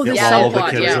 Oh, the Yeah, all the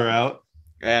subplot, kids yeah. are out.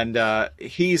 and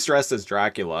he's dressed as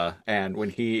Dracula. And when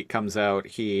he comes out,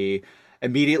 he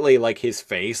immediately, like, his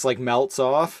face like melts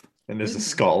off. And there's a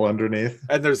skull underneath.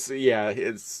 And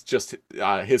it's just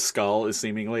his skull is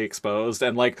seemingly exposed,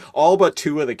 and like all but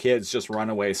two of the kids just run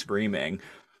away screaming.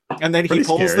 And then Pretty he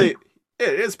pulls scary.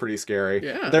 it is pretty scary.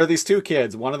 Yeah. There are these two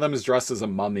kids. One of them is dressed as a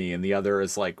mummy, and the other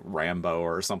is like Rambo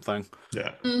or something.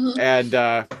 Yeah. Mhm.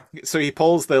 And so he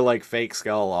pulls the like fake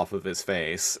skull off of his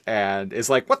face, and is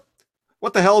like,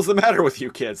 "What the hell is the matter with you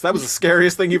kids? That was the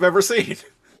scariest thing you've ever seen."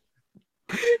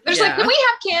 There's Yeah. like, can we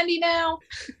have candy now?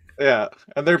 Yeah,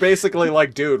 and they're basically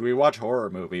like, "Dude, we watch horror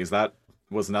movies. That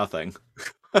was nothing."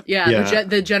 Yeah, Yeah.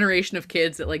 The generation of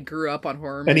kids that like grew up on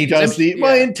horror And he movies. does I mean,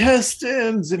 my yeah.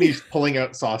 intestines, and he's pulling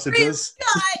out sausages.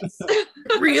 Guys!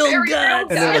 Real Very guts.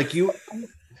 And they're like, "You,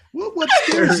 what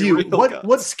scares you? Real guts.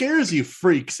 What scares you,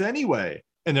 freaks? Anyway?"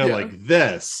 And they're Yeah. like,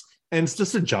 "This," and it's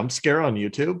just a jump scare on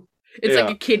YouTube. It's Yeah.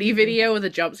 like a kitty video with a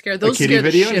jump scare. A Those kitty scare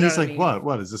the video, shit and out he's of like, me. "What?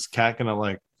 What is this cat gonna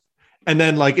like?" And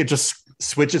then like it just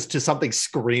switches to something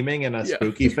screaming in a Yeah.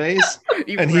 spooky face,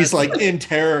 He and he's runs. like in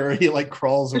terror. He like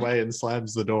crawls away and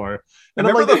slams the door. And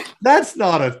I'm Remember like, that's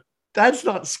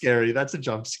not scary. That's a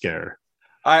jump scare.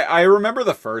 I remember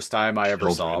the first time I ever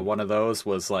Children. saw one of those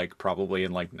was like probably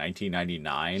in like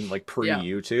 1999, like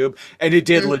pre-YouTube, and it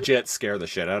did Mhm. legit scare the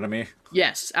shit out of me.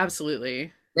 Yes,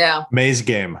 absolutely. Yeah. Maze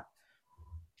Game.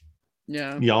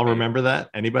 Yeah. Y'all remember that?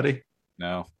 Anybody?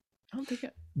 No. I don't think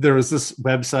it. There was this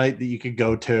website that you could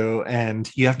go to, and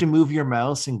you have to move your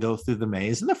mouse and go through the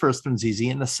maze. And the first one's easy,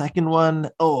 and the second one,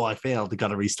 oh, I failed. I got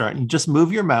to restart. And you just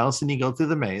move your mouse and you go through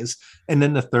the maze. And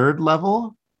then the third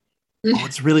level, oh,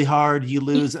 it's really hard. You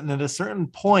lose. And at a certain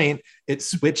point, it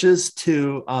switches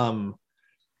to,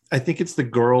 I think it's the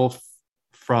girl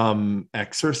from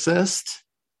Exorcist.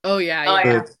 Oh yeah. Oh,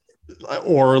 yeah. yeah.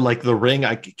 Or like The Ring.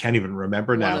 I can't even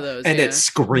remember One now. of those, and yeah. it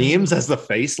screams as the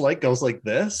face like goes like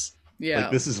this. Yeah.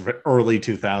 Like this is early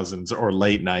 2000s or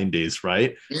late 90s,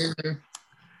 right? Mhm.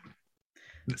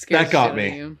 Scares that the got shit out me.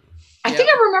 of you. I Yeah. think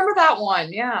I remember that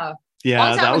one. Yeah. Yeah,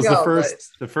 Long time that was ago,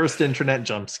 the first internet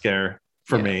jump scare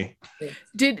for Yeah. me.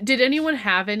 Did anyone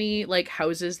have any like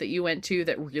houses that you went to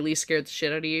that really scared the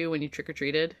shit out of you when you trick or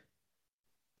treated?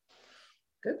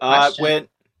 Good question. When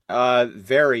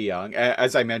very young,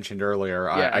 as I mentioned earlier,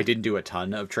 Yeah. I didn't do a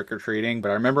ton of trick or treating,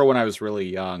 but I remember when I was really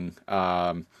young.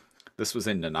 This was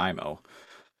in Nanaimo.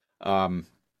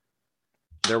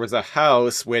 There was a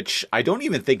house which I don't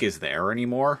even think is there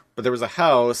anymore, but there was a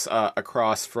house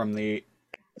across from the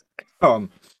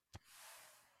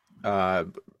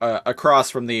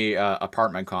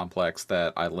apartment complex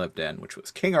that I lived in, which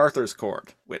was King Arthur's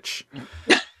Court. Which,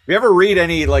 if you ever read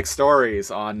any like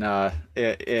stories on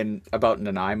in about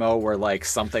Nanaimo where like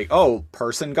something,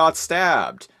 person got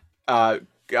stabbed,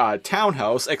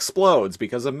 townhouse explodes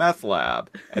because of meth lab,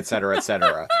 etc.,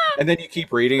 etc. And then you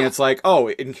keep reading, it's like,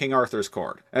 in King Arthur's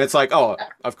Court, and it's like,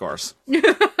 of course.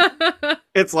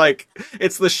 It's like,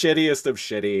 it's the shittiest of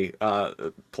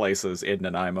shitty places in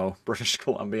Nanaimo, British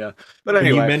Columbia. But When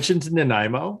you anyway, mentioned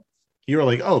Nanaimo, you were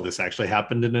like, "Oh, this actually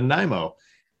happened in Nanaimo."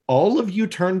 All of you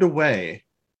turned away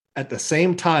at the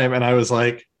same time, and I was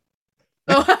like,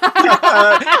 yeah,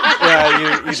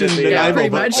 you did the Nanaimo, pretty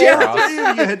but much, all yeah. three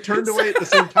of you had turned away at the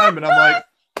same time, and I'm like,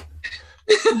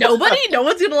 No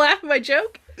one's gonna laugh at my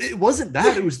joke. it wasn't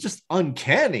that. It was just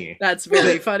uncanny. That's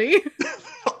very funny.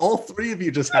 All three of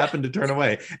you just happened to turn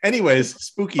away. Anyways,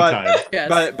 spooky But- time.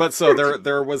 Yes. But so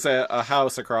there was a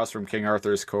house across from King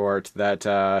Arthur's court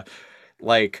that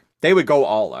like they would go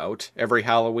all out every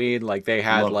Halloween. Like they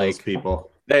had Love those like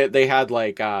people. they had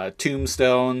like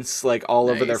tombstones like all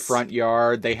over their Nice. front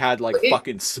yard. They had like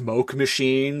fucking smoke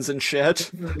machines and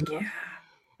shit. Yeah.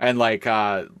 And like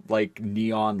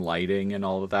neon lighting and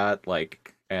all of that,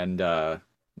 like, and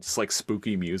just like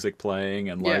spooky music playing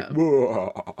and like Yeah.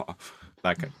 whoa,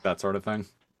 that sort of thing.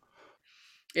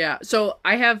 Yeah. So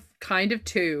I have kind of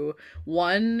two.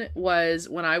 One was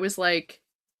when I was like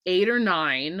 8 or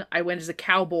 9, I went as a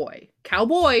cowboy.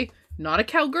 Cowboy, not a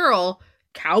cowgirl,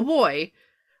 cowboy.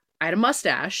 I had a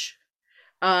mustache.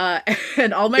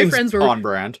 And all my Seems friends were on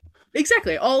brand.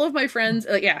 exactly. All of my friends,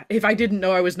 yeah, if I didn't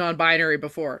know I was non-binary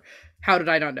before, how did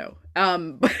I not know?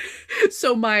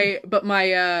 So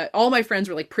all my friends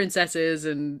were like princesses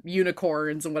and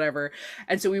unicorns and whatever.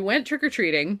 And so we went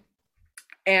trick-or-treating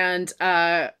and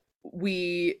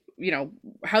we,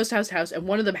 house to house, and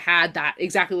one of them had that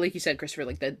exactly like you said, Christopher,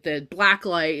 like the black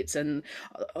lights and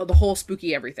the whole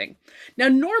spooky everything. Now,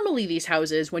 normally these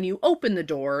houses, when you open the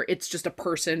door, it's just a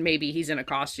person, maybe he's in a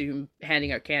costume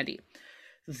handing out candy.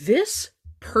 This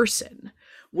person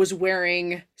was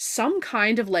wearing some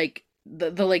kind of like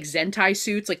the like Zentai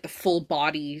suits, like the full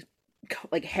body,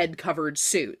 like head covered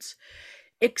suits,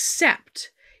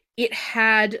 except it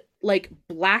had like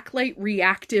blacklight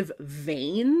reactive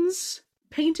veins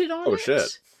painted on it. Oh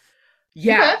shit.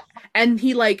 Yeah. Okay. And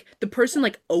the person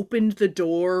like opened the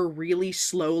door really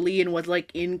slowly and was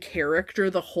like in character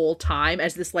the whole time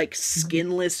as this like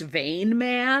skinless vein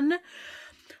man.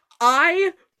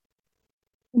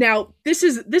 Now, this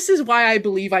is why I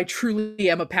believe I truly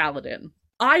am a paladin.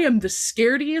 I am the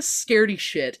scariest scaredy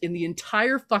shit in the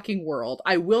entire fucking world.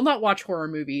 I will not watch horror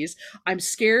movies. I'm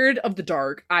scared of the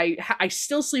dark. I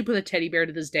still sleep with a teddy bear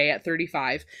to this day at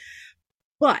 35.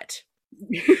 But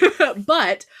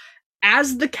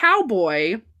as the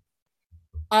cowboy,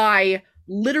 I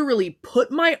literally put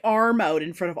my arm out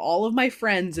in front of all of my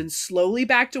friends and slowly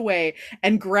backed away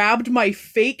and grabbed my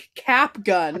fake cap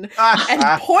gun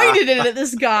and pointed it at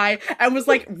this guy and was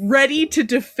like ready to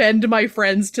defend my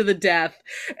friends to the death.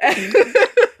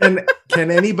 And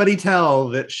can anybody tell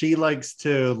that she likes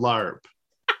to LARP?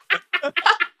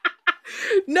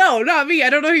 No, not me. I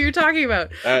don't know who you're talking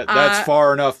about. That's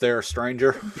far enough there,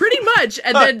 stranger. Pretty much.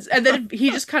 And then he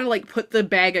just kind of like put the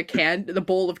the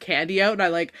bowl of candy out, and I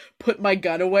like put my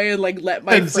gun away and like let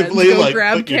my friends Pensively, go like,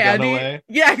 grab put your gun candy. away.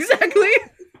 Yeah, exactly.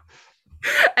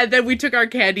 And then we took our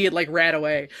candy and like ran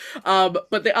away.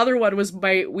 But the other one was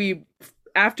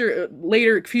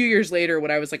a few years later,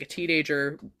 when I was like a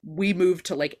teenager, we moved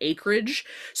to like acreage.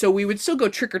 So we would still go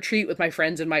trick or treat with my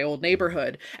friends in my old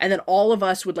neighborhood. And then all of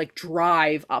us would like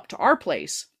drive up to our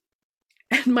place.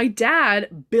 And my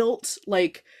dad built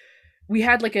we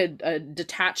had like a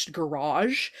detached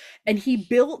garage, and he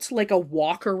built like a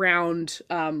walk around,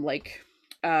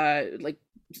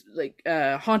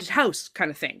 haunted house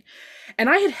kind of thing. And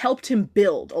I had helped him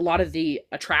build a lot of the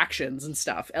attractions and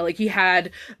stuff. And like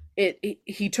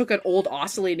he took an old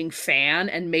oscillating fan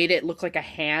and made it look like a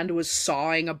hand was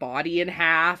sawing a body in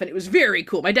half, and it was very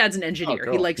cool. My dad's an engineer.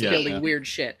 cool. He likes Yeah, building yeah. weird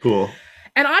shit. Cool.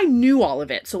 And I knew all of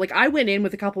it. So like I went in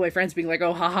with a couple of my friends being like,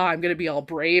 oh, haha, I'm going to be all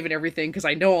brave and everything because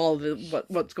I know all of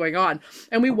what's going on.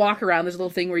 And we walk around. There's a little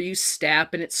thing where you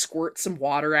step and it squirts some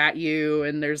water at you.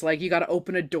 And there's like, you got to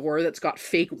open a door that's got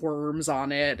fake worms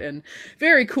on it. And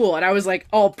very cool. And I was like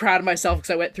all proud of myself because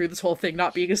I went through this whole thing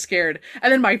not being scared.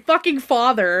 And then my fucking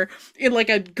father in like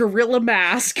a gorilla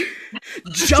mask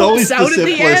jumps out at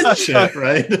the end. Shit,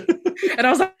 right? And I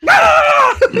was like,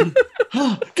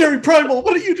 ah! Gary Primal,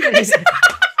 what are you doing?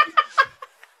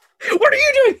 What are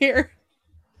you doing here?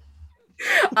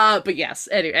 But yes,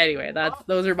 anyway,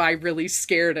 those are my really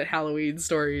scared at Halloween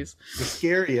stories. The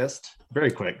scariest,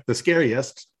 very quick,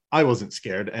 I wasn't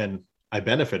scared and I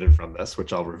benefited from this,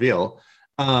 which I'll reveal.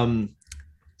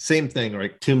 Same thing,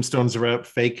 right? Tombstones are out,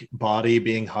 fake body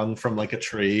being hung from like a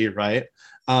tree, right?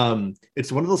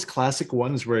 It's one of those classic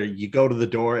ones where you go to the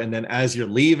door and then as you're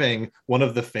leaving, one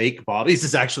of the fake bodies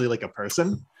is actually like a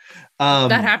person.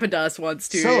 That happened to us once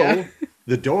too. So Yeah.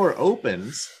 the door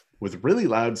opens with really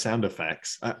loud sound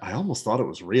effects. I almost thought it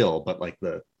was real, but like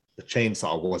the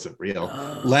chainsaw wasn't real.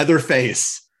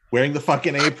 Leatherface wearing the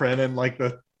fucking apron and like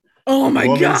the Oh my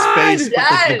woman's god! face, but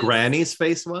like the Yes. granny's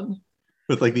face one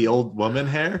with like the old woman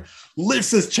hair,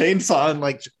 lifts his chainsaw and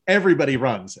like everybody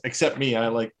runs except me. I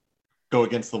like go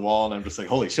against the wall and I'm just like,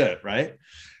 holy shit, right?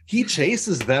 He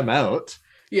chases them out,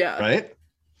 Yeah. right?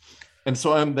 And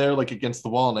so I'm there like against the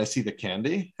wall and I see the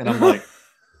candy and I'm like,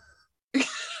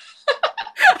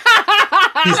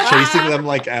 he's chasing them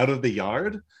like out of the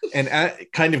yard, and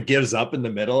kind of gives up in the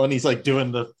middle, and he's like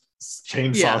doing the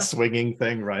chainsaw swinging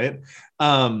thing, right?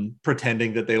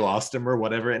 Pretending that they lost him or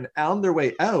whatever. And on their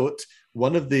way out,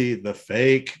 one of the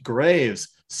fake graves,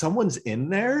 someone's in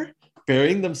there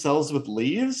burying themselves with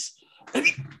leaves, and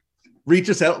he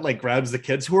reaches out and like grabs the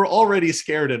kids who are already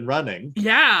scared and running.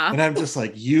 Yeah. And I'm just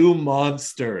like, you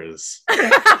monsters.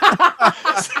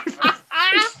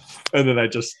 And then I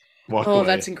just walked away.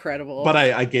 That's incredible. But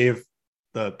I gave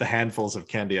the handfuls of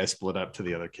candy I split up to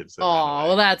the other kids. Oh,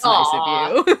 well, that's nice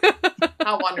of you.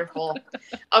 How wonderful.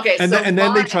 Okay, and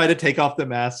then they try to take off the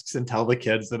masks and tell the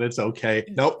kids that it's okay.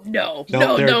 Nope. No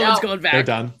one's going back. They're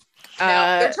done.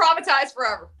 They're traumatized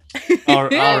forever. all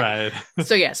right.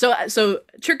 So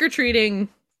trick-or-treating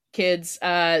kids,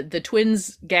 the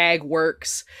twins gag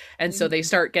works, and so they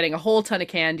start getting a whole ton of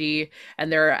candy,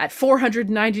 and they're at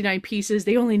 499 pieces.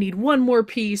 They only need one more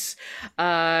piece,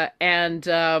 and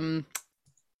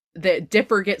the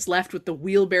Dipper gets left with the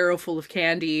wheelbarrow full of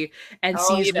candy and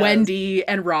sees Wendy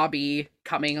and Robbie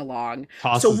coming along.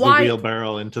 Tosses the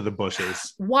wheelbarrow into the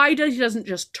bushes. Why doesn't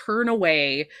just turn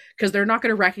away? Because they're not going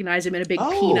to recognize him in a big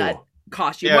peanut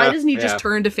costume. Yeah, why doesn't he just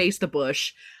turn to face the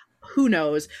bush? Who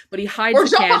knows? But he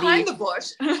hides the candy. Or jump behind the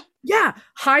bush. Yeah,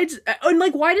 hides. And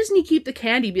like, why doesn't he keep the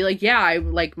candy? Be like, yeah, I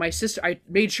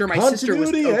made sure my sister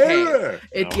was okay.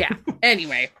 Yeah.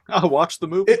 Anyway, I'll watch the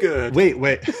movie. Good. Wait.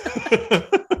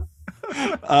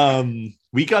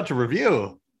 We got to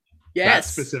review that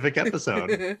specific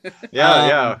episode.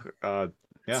 Yeah.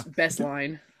 Best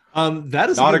line. That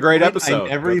is not a great episode.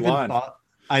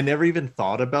 I never even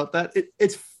thought about that.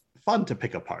 It's fun to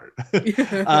pick apart.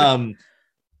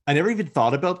 I never even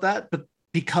thought about that, but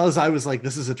because I was like,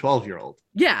 this is a 12-year-old.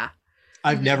 Yeah.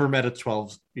 I've never met a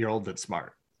 12-year-old that's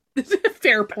smart.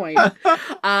 Fair point.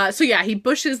 So yeah, he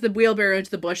pushes the wheelbarrow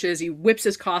into the bushes. He whips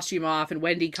his costume off, and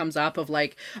Wendy comes up of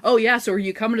like, oh yeah, so are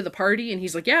you coming to the party? And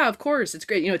he's like, yeah, of course. It's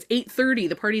great. It's 8:30.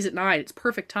 The party's at 9. It's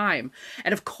perfect time.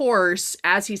 And of course,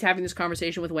 as he's having this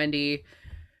conversation with Wendy,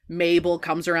 Mabel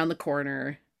comes around the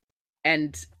corner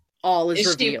and all is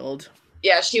revealed.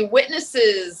 She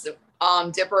witnesses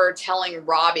Dipper telling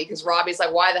Robbie, because Robbie's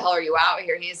like, why the hell are you out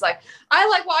here? And he's like, I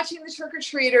like watching the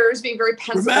trick-or-treaters, being very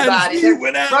pensive about it.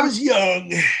 When I was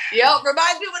young. Yep,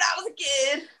 reminds me when I was a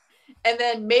kid. And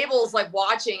then Mabel's like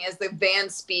watching as the van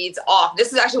speeds off.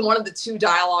 This is actually one of the 2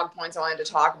 dialogue points I wanted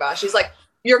to talk about. She's like,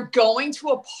 you're going to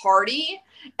a party?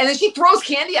 And then she throws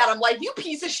candy at him like, you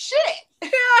piece of shit. Yeah.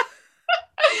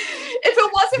 If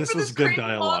it wasn't for this crazy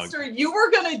monster, you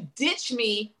were going to ditch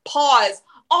me, pause,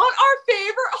 on our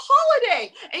favorite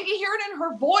holiday. And you hear it in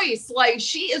her voice, like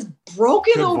she is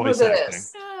broken over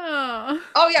this.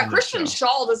 Oh yeah, Christian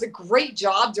Shaw does a great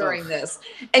job during this.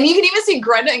 And you can even see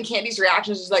Grenda and Candy's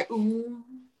reactions. She's like, ooh.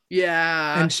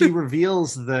 Yeah. And she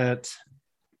reveals that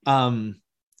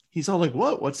he's all like,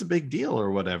 what's the big deal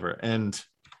or whatever. And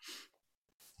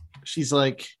she's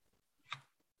like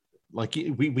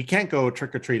we can't go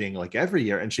trick-or-treating like every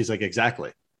year. And she's like,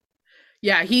 exactly.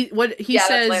 Yeah, he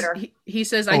says he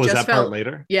says I just that felt part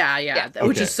later. Yeah.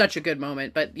 Which is such a good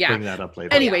moment. But yeah, bring that up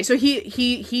later. Anyway, so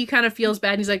he kind of feels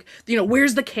bad. And he's like,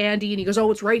 where's the candy? And he goes,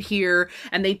 oh, it's right here.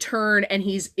 And they turn, and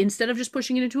he's, instead of just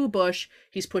pushing it into a bush,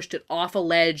 he's pushed it off a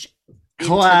ledge.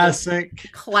 Classic.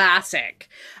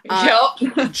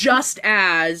 Yep. Just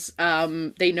as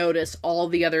they notice all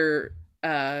the other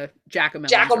jack-o'-melons.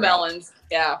 Jack-o'-melons.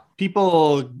 Yeah.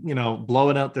 People,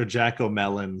 blowing out their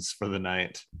jack-o'-melons for the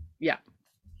night. Yeah.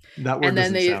 That word and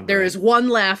then there right. is one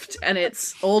left, and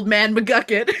it's Old Man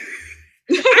McGucket.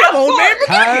 I'm Old Man McGucket.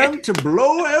 Time to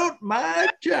blow out my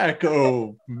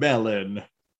jack-o'-melon.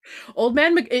 Old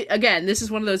Man again, this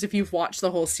is one of those, if you've watched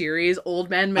the whole series, Old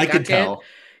Man McGucket.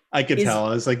 I could tell. I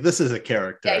was like, this is a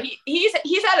character. Yeah,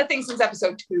 he's had a thing since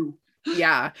episode 2.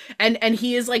 Yeah. And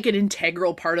he is like an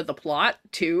integral part of the plot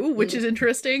too, which is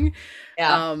interesting.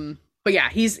 Yeah. But yeah,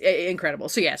 he's incredible.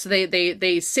 So yeah, so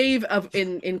they save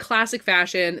in classic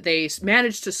fashion. They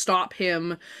manage to stop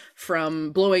him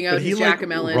from blowing out his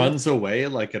jack-o'-melon. Runs away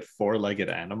like a 4-legged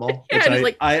animal.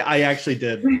 Which I actually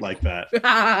did like that.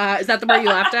 Is that the part you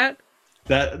laughed at?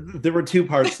 That there were 2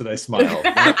 parts that I smiled.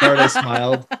 That part I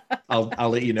smiled. I'll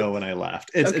let you know when I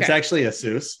laughed. It's actually a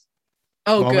Seuss.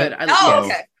 Oh, moment. Good.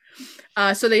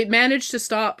 Okay. So they managed to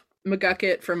stop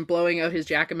McGucket from blowing out his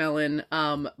jack-o'-melon,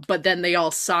 but then they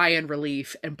all sigh in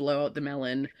relief and blow out the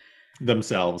melon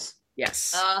themselves.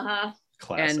 Yes.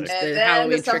 Classic. And then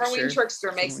the Summerween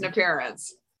trickster makes an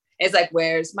appearance. It's like,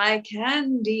 where's my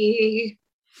candy?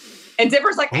 And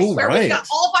Dipper's like, I swear we got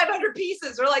all 500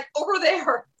 pieces. They're like, over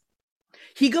there.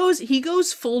 He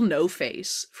goes full no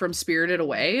face from Spirited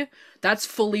Away. That's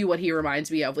fully what he reminds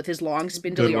me of, with his long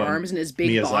spindly arms and his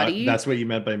big body. That's what you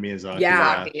meant by Miyazaki.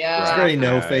 Yeah. Yeah. It's very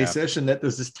no face-ish, and that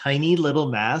there's this tiny little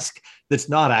mask that's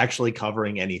not actually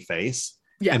covering any face.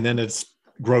 Yeah. And then it's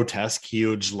grotesque,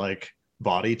 huge like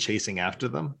body chasing after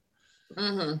them.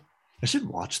 Mm-hmm. I should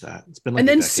watch that. It's been like and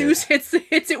then a decade. Seuss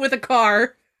hits it with a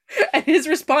car, and his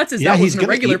response is, Yeah, "That he's wasn't a gonna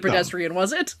regular eat them. pedestrian,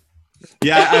 was it?"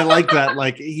 Yeah, I like that.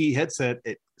 Like he hits it,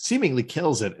 it seemingly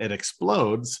kills it, it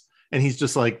explodes, and he's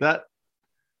just like that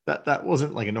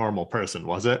wasn't like a normal person,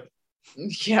 was it?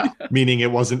 Yeah. Meaning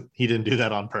it wasn't, he didn't do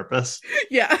that on purpose.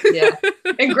 Yeah. Yeah.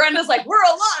 And Grenda's like, we're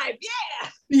alive.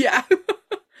 Yeah.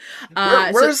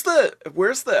 Yeah. Where's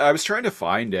the I was trying to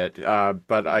find it,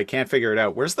 but I can't figure it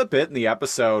out. Where's the bit in the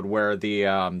episode where the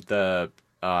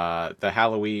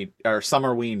Halloween or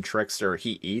Summerween trickster,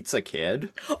 he eats a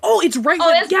kid? Oh, it's right.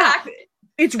 That's yeah. back.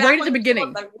 It's back right at when the we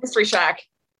beginning. saw the Mystery Shack.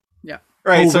 Yeah.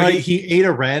 Right. Oh, So right. He ate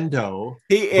a rando.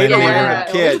 he ate a Yeah.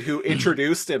 random kid who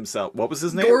introduced himself. What was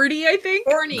his name? Gordy, I think.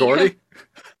 Gordy.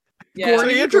 Yeah. So he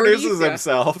Gordy, introduces yeah.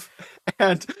 himself,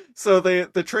 and so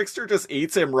the trickster just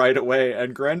eats him right away,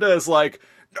 and Grenda is like,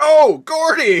 "No,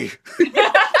 Gordy!"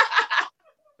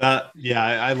 Yeah,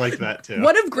 I like that too.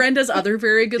 One of Grenda's other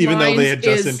very good Even lines though they had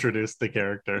just is introduced the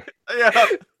character. Yeah.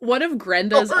 one of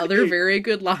Grenda's Gordy. other very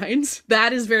good lines.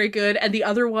 That is very good, and the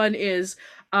other one is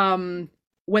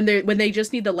when they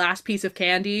just need the last piece of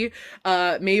candy.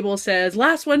 Mabel says,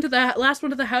 "Last one to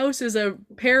the house is a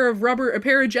pair of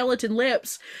gelatin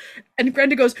lips," and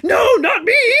Grenda goes, "No, not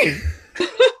me."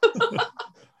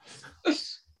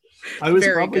 I was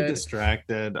Very probably good.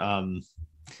 distracted.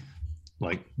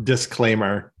 Like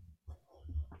disclaimer,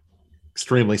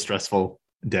 extremely stressful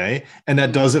day, and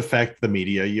that does affect the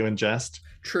media you ingest.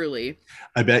 Truly.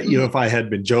 I bet you if I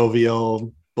had been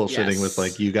jovial, bullshitting Yes. with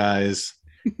like you guys,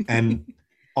 and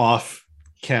off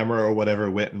camera or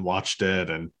whatever, went and watched it,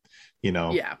 and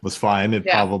Yeah. was fine, it'd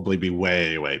Yeah. probably be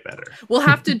way, way better. We'll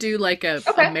have to do like a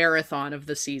Okay. marathon of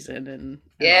the season and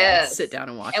Yes. sit down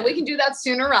and watch And it. we can do that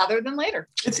sooner rather than later.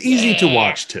 It's easy to Yeah.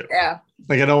 watch too. Yeah.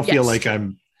 Like I don't feel Yes. like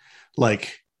I'm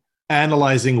like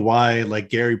analyzing why like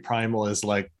Gary Primal is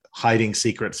like hiding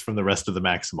secrets from the rest of the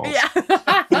Maximals.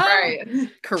 Yeah. Right.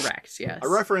 Correct. Yes. A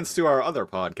reference to our other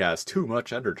podcast, Too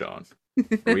Much Energon,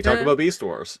 where we talk about Beast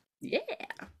Wars. Yeah.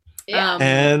 Yeah.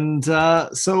 And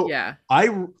so Yeah.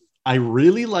 I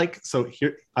really like, so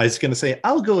here I was gonna say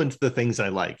I'll go into the things I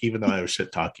like, even though I was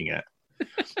shit talking it.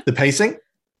 The pacing,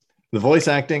 the voice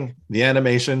acting, the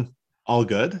animation, all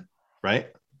good, right?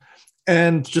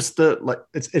 And just the like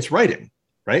it's writing,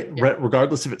 right? Yeah.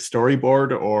 Regardless if it's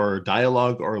storyboard or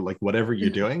dialogue or like whatever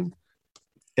you're Mhm. doing,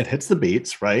 it hits the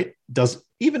beats, right? Does,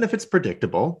 even if it's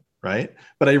predictable, right?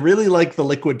 But I really like the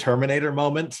Liquid Terminator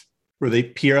moment where they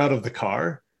peer out of the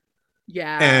car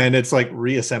Yeah. and it's like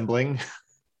reassembling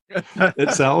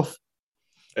itself,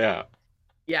 Yeah.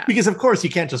 Yeah. because of course you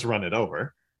can't just run it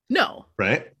over, No.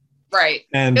 right? Right.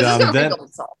 And This is gonna then rebuild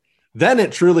itself.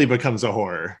 it truly becomes a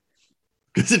horror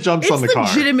because it jumps It's on the car.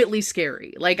 legitimately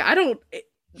scary. Like that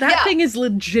Yeah. thing is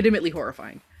legitimately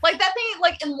horrifying. Like that thing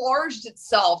like enlarged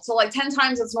itself to like 10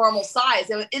 times its normal size.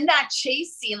 And in that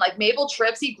chase scene, like Mabel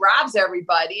trips, he grabs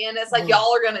everybody and it's like,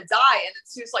 y'all are gonna die. And it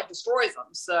Seuss like destroys them.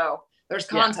 So there's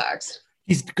Yeah. context.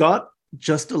 He's got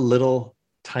just a little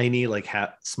tiny like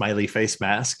smiley face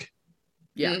mask.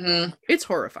 Yeah. Mhm. It's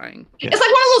horrifying. Yeah. It's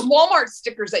like one of those Walmart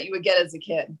stickers that you would get as a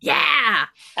kid. Yeah.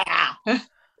 Ah.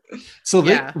 So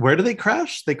Yeah. where do they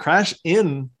crash? They crash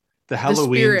in the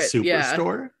Halloween Spirit, yeah.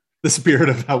 Superstore. The spirit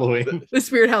of Halloween. The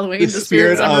Spirit Halloween. The The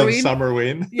spirit Spirit of Summerween.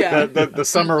 Summerween. Yeah. The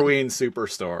Summerween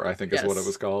Superstore, I think is what it Yes.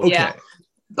 was called. Okay. Yeah.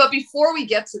 But before we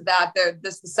get to that,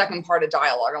 this is the second part of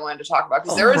dialogue I wanted to talk about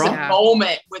because Oh, there is yeah. a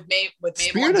moment with Mabel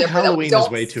Spirit and of Dipper that we Halloween is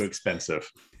don't way too expensive.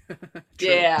 True.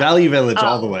 Yeah. Value Village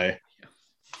all the way.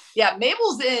 Yeah,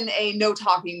 Mabel's in a no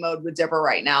talking mode with Dipper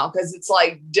right now because it's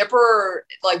like Dipper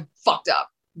like fucked up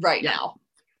right Yeah.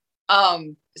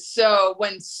 now. So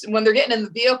when they're getting in the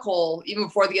vehicle, even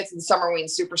before they get to the Summerween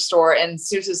Superstore, and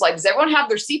Seuss is like, "Does everyone have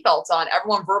their seatbelts on?"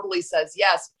 Everyone verbally says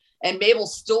yes, and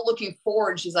Mabel's still looking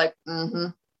forward. She's like, "Mm-hmm,"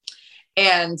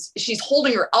 and she's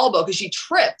holding her elbow because she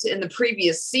tripped in the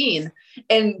previous scene,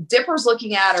 and Dipper's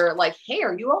looking at her like, "Hey,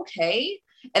 are you okay?"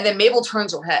 And then Mabel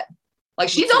turns her head. Like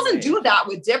she Looks doesn't away. do that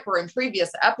with Dipper in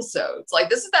previous episodes. Like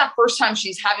this is that first time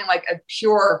she's having like a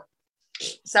pure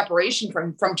separation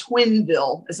from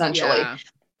Twinville, essentially. Yeah.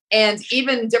 And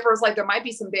even Dipper's like, there might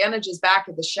be some bandages back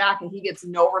at the shack, and he gets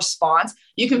no response.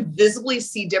 You can visibly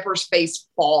see Dipper's face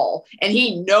fall, and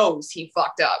he knows he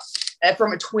fucked up.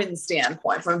 from a twin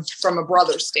standpoint, from a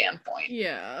brother standpoint.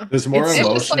 Yeah. There's more It's just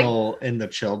emotional in the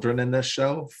children in this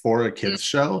show for a kids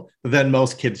show than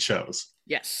most kids shows.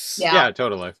 Yes. Yeah.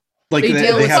 Totally. Like They they,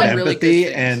 deal they with have some really good empathy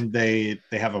things. and they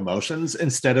have emotions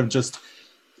instead of just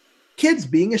kids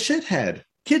being a shithead,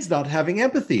 kids not having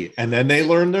empathy. And then they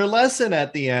learn their lesson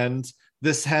at the end.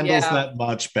 This handles Yeah. that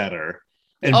much better.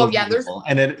 And Oh, yeah, believable.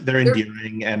 And they're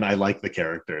endearing, and I like the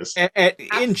characters. And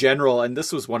in general, and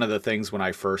this was one of the things when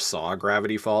I first saw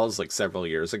Gravity Falls like several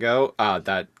years ago,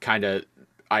 that kind of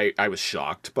I was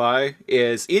shocked by,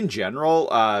 is in general,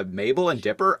 Mabel and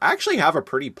Dipper actually have a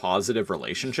pretty positive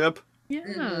relationship.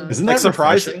 Yeah. Isn't Like that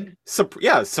surprising?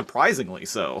 refreshing? Surprisingly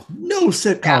so. No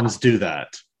sitcoms do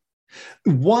that.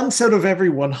 Once out of every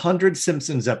 100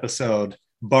 Simpsons episode,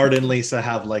 Bart and Lisa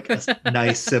have like a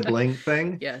nice sibling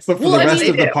thing. Yes. But for Well, the I rest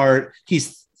mean, of the part,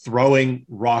 he's throwing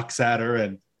rocks at her.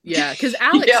 And Yeah, because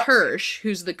Alex Yeah. Hirsch,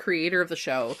 who's the creator of the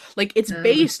show, like it's Mhm.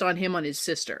 based on him on his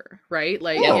sister, right?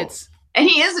 Like Oh. it's And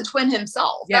he is a twin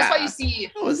himself. That's why Yeah. you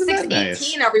see oh, isn't that nice?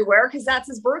 618 everywhere, because that's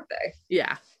his birthday.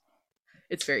 yeah.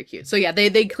 It's very cute. So yeah,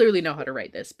 they clearly know how to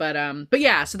write this. But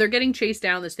yeah, so they're getting chased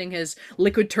down. This thing has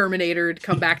liquid terminatored,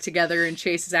 come back together and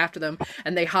chases after them,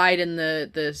 and they hide in the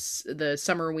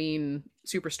Summerween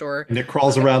superstore. And it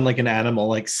crawls around like an animal,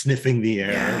 like sniffing the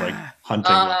air, Yeah. like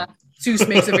hunting. them. Seuss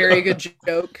makes a very good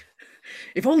joke.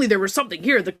 If only there was something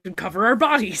here that could cover our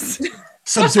bodies.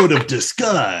 Some sort of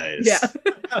disguise. Yeah.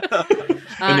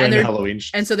 And they're in the they're Halloween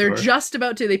And so they're store. just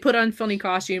about to, they put on funny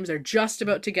costumes. They're just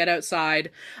about to get outside.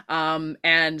 And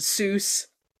Seuss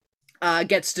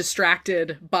gets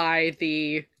distracted by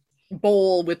the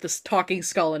bowl with this talking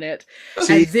skull in it.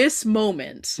 See- At this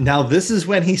moment, Now, this is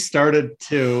when he started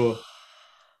to,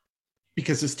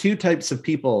 because there's two types of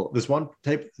people. There's one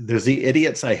type, there's the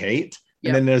idiots I hate, Yep.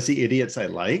 and then there's the idiots I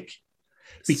like.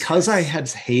 Because I had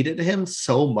hated him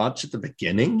so much at the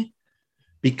beginning,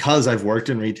 because I've worked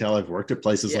in retail, I've worked at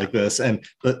places Yeah. like this, and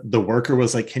the worker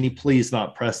was like, "Can you please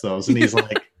not press those?" And he's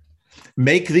like,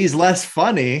 "Make these less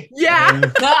funny, Yeah.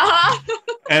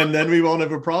 and then we won't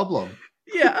have a problem."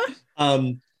 yeah.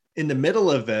 In the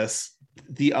middle of this,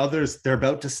 the others, they're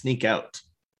about to sneak out.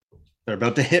 They're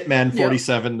about to Hitman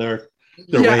 47 their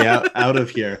Yeah. way out of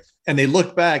here. And they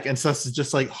look back, and Sus is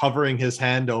just like hovering his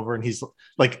hand over, and he's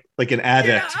like an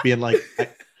addict, Yeah. being like,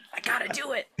 I gotta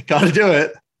do it. I gotta do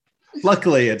it.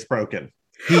 Luckily, it's broken.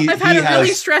 I've had a really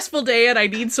stressful day and I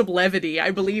need some levity, I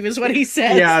believe is what he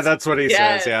says. Yeah, that's what he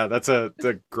Yes. says. Yeah, that's a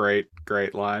great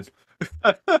line.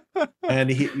 and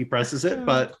he presses it,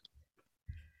 but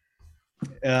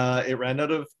it ran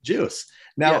out of juice.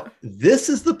 Now, Yeah. this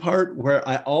is the part where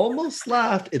I almost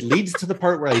laughed. It leads to the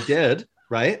part where I did,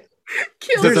 right?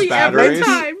 Kills There's me every batteries.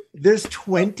 time. There's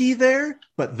 20 there,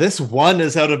 but this one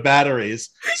is out of batteries.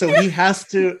 So he has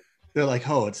to, they're like,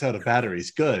 oh, it's out of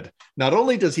batteries. Good. Not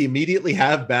only does he immediately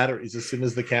have batteries as soon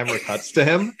as the camera cuts to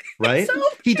him, right? So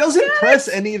He doesn't press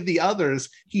any of the others.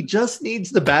 He just needs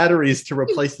the batteries to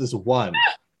replace this one.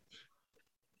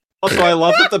 Also, I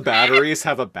love that the batteries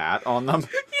have a bat on them.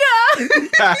 yeah.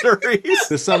 Batteries.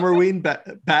 The Summerween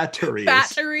batteries.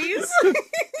 Batteries.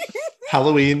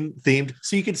 Halloween themed,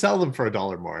 so you can sell them for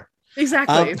 $1 more.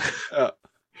 Exactly.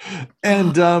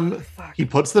 And Fuck. he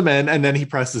puts them in, and then he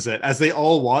presses it as they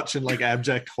all watch in like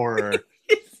abject horror.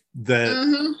 That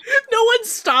Mhm. No one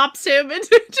stops him. And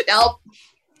Yep.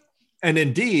 and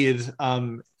indeed,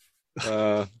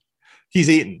 Uh, he's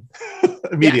eaten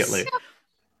immediately.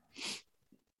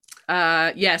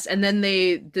 yes, and then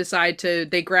they decide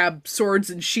they grab swords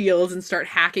and shields and start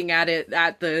hacking at it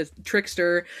at the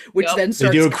trickster, which Yep. then They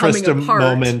starts do a coming Krista apart.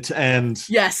 moment, and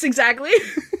Yes, exactly.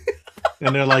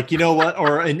 they're like, you know what,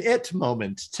 or an it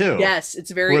moment too. Yes,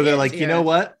 it's very. where they're like, you yeah. know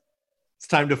what, it's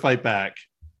time to fight back.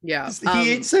 Yeah,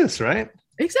 He ate Seuss, right?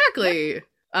 exactly.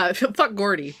 Fuck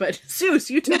Gordy, but Seuss,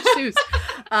 you took Seuss.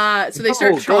 So they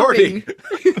start Oh, shopping.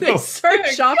 Gordy. They start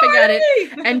shopping at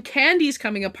it, and Candy's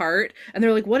coming apart, and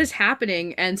they're like, "What is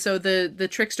happening?" And so the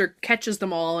trickster catches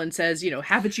them all and says, "You know,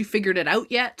 haven't you figured it out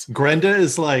yet?" Grenda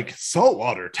is like,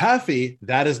 saltwater taffy.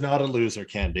 That is not a loser,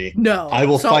 Candy. No, I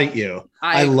will So- fight you.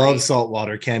 I agree. love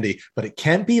saltwater candy, but it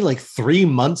can't be like 3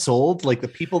 months old. Like the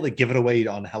people that give it away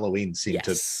on Halloween seem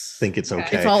to Yes. think it's Okay.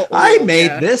 okay. It's all I old, made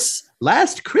yeah. this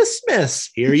last Christmas.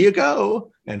 Here you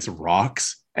go. And some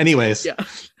rocks. Anyways, Yeah.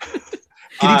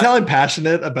 can you tell I'm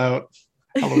passionate about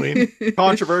Halloween?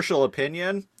 controversial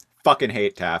opinion. Fucking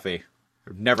hate taffy.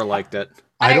 Never liked it.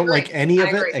 I don't agree. like any I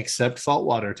of it agree. except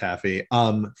saltwater taffy.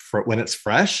 For when it's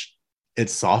fresh,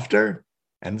 it's softer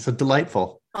and it's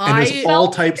delightful. And there's I-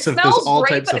 all Smells- types it of there's smells all great,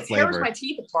 types but of it tears flavor. my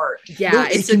teeth apart. Yeah, No,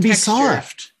 it's it can the be texture.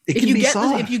 soft. It If can you be get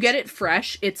soft. if you get it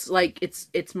fresh, it's like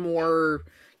it's more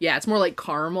Yeah, it's more like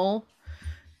caramel.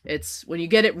 It's when you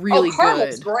get it really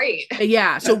caramel's good. great.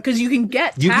 Yeah, so because you can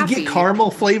get taffy. You can get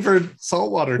caramel flavored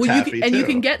saltwater taffy and too. you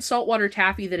can get saltwater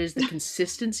taffy that is the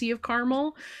consistency of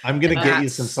caramel. I'm gonna get you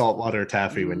some saltwater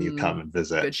taffy when you come and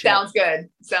visit. Good shit. Sounds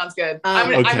good.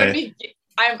 I'm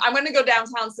gonna go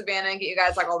downtown Savannah and get you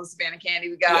guys like all the Savannah candy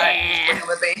we got. Yeah.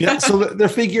 Yeah, so they're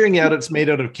figuring out it's made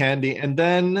out of candy, and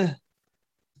then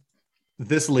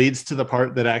this leads to the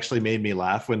part that actually made me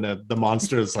laugh when the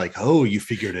monster is like, "Oh, you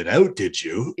figured it out, did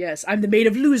you?" Yes, I'm the made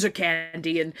of loser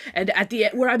candy, and at the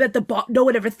where I'm at the bottom, no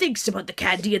one ever thinks about the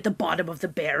candy at the bottom of the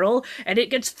barrel, and it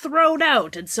gets thrown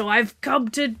out, and so I've come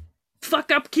to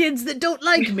fuck up kids that don't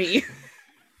like me.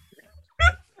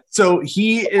 So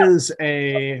he is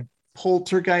a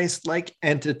poltergeist-like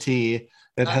entity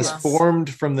that has formed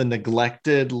from the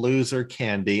neglected loser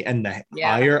candy and the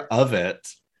ire of it.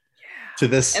 To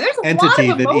this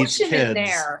entity that eats kids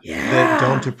that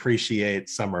don't appreciate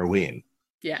Summerween.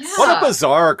 Yes. What a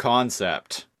bizarre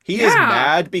concept. He is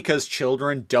mad because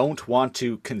children don't want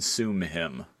to consume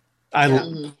him.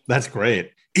 That's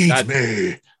great. Eat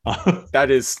me.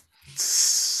 That is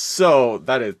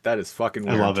fucking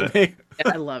weird. I love to it. me.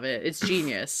 I love it. It's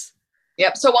genius.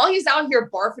 Yep. So while he's out here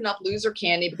barfing up loser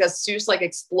candy because Seuss like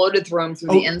exploded through him through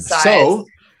the inside.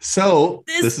 So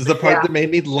this is the part that made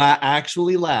me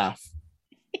actually laugh.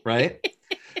 Right?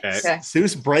 Okay.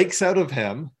 Seuss breaks out of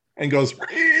him and goes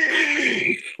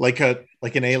like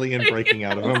an alien breaking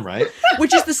out of him, right?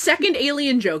 Which is the second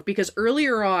alien joke, because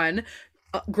earlier on,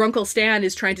 Grunkle Stan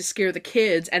is trying to scare the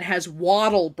kids and has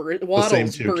waddles burst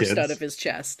out of his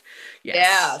chest.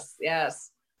 Yes.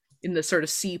 In the sort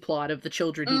of C plot of the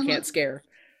children he can't scare.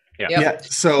 Yeah.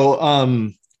 So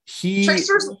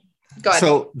Tricksters. Go ahead.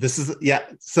 So this is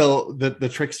so the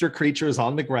trickster creature is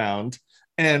on the ground.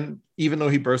 And even though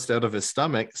he burst out of his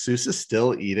stomach, Seuss is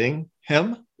still eating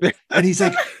him. And he's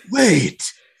like,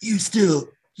 wait, you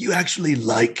actually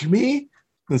like me?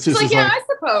 And Seuss is like, I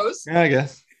suppose. Yeah, I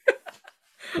guess.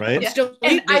 Right? Still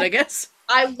eating it, I guess.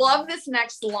 I love this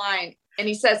next line. And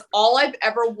he says, all I've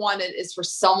ever wanted is for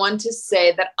someone to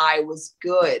say that I was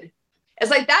good. It's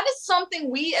like, that is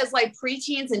something we as like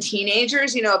preteens and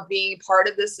teenagers, being part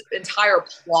of this entire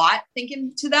plot,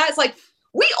 thinking to that. It's like,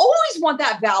 we always want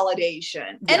that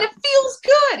validation, and it feels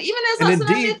good. Even as us in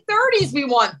our mid-30s, we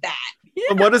want that.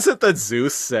 Yeah. What is it that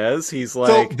Zeus says? He's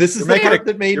like, this is the part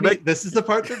that made me. This is the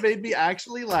part that made me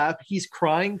actually laugh. He's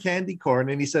crying candy corn,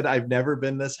 and he said, "I've never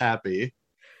been this happy."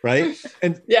 Right?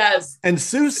 And yes. And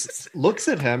Seuss looks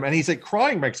at him, and he's like,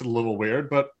 "Crying makes it a little weird,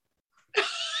 but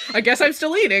I guess I'm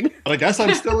still eating."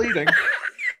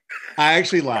 I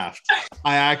actually laughed.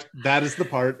 That is the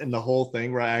part in the whole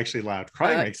thing where I actually laughed.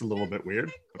 Crying makes it a little bit weird.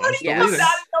 But he comes out of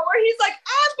nowhere. He's like,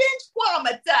 I've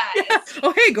been traumatized. Yeah.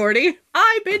 Oh, hey, Gordy.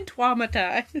 I've been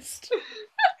traumatized.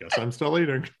 Guess I'm still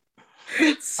eating.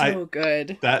 It's so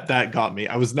good. That got me.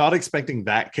 I was not expecting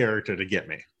that character to get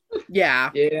me. Yeah.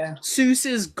 Seuss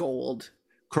is gold.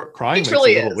 Crying makes it a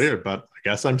little weird, but I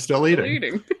guess I'm still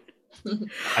eating.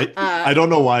 I don't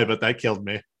know why, but that killed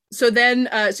me. So then,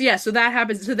 so that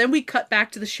happens. So then we cut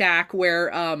back to the shack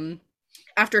where,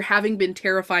 after having been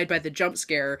terrified by the jump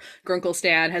scare, Grunkle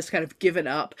Stan has kind of given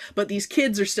up. But these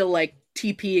kids are still like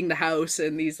TPing the house,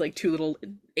 and these like two little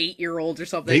 8-year-olds or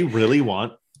something. They really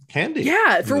want candy.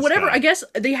 Yeah, for whatever. I guess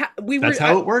That's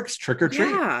how it works. Trick or treat.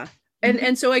 Yeah.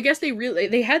 And so I guess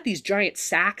they had these giant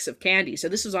sacks of candy. So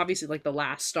this was obviously like the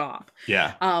last stop.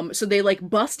 Yeah. So they like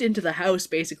bust into the house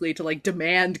basically to like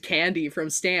demand candy from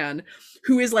Stan,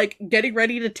 who is like getting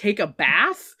ready to take a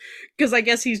bath because I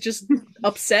guess he's just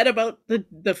upset about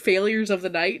the failures of the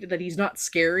night, that he's not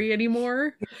scary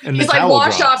anymore. And he's like,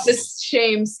 wash off the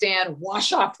shame, Stan.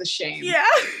 Wash off the shame. Yeah.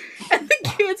 And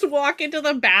the kids walk into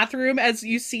the bathroom as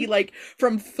you see like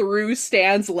from through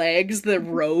Stan's legs the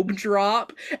robe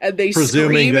drop, and they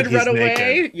scream and run away.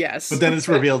 Naked. Yes. But then it's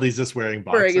revealed he's just wearing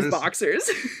boxers. Wearing his boxers.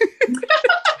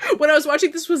 When I was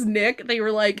watching this was Nick, they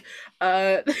were like,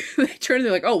 they turned,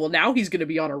 they're like, oh, well, now he's going to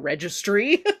be on a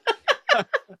registry.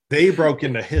 They broke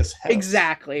into his house.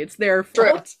 Exactly. It's their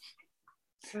fault.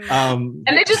 And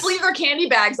they just leave their candy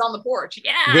bags on the porch.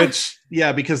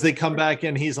 Yeah. Because they come back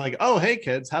in. He's like, oh, hey,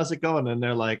 kids, how's it going? And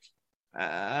they're like,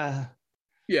 yeah.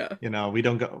 We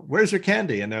don't go, where's your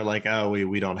candy? And they're like, oh,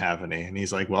 we don't have any. And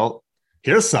he's like, well,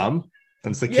 here's some.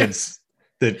 And it's the kids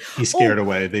that he scared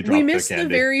away. They dropped their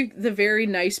candy. the very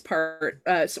nice part.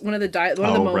 One of the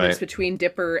moments between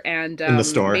Dipper and in the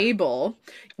store. Mabel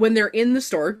when they're in the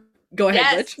store. Go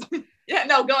ahead, Rich. Yeah,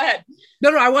 no, go ahead.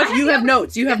 No, I want you have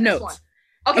notes. You have notes.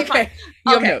 Okay, fine.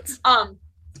 You have notes.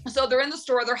 So they're in the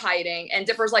store, they're hiding, and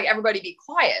Dipper's like, everybody be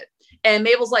quiet. And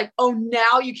Mabel's like, oh,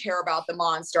 now you care about the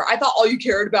monster. I thought all you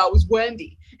cared about was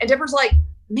Wendy. And Dipper's like,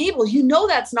 Mabel, you know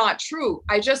that's not true.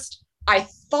 I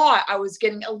thought I was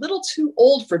getting a little too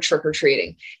old for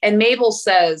trick-or-treating. And Mabel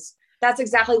says, that's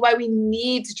exactly why we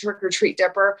need to trick-or-treat,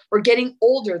 Dipper. We're getting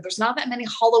older. There's not that many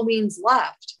Halloweens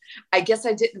left. I guess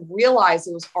I didn't realize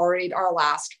it was already our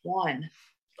last one.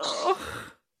 Oh,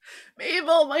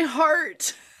 Mabel, my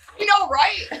heart. You know,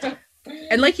 right?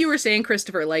 And like you were saying,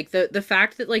 Christopher, like the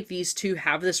fact that like these two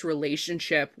have this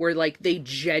relationship where like they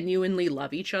genuinely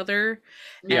love each other,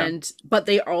 but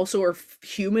they also are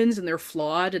humans and they're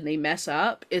flawed and they mess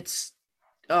up. It's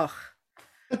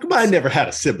I never had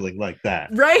a sibling like that.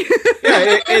 Right?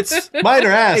 Yeah, it's mine are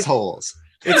assholes.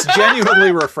 It's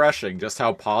genuinely refreshing just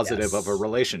how positive of a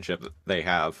relationship they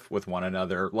have with one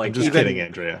another. Like, I'm just kidding,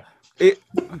 Andrea.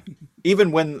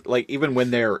 Even when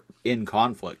they're in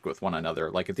conflict with one another,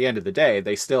 like at the end of the day,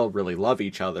 they still really love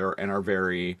each other and are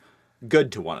very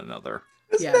good to one another.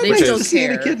 Yeah, they still to see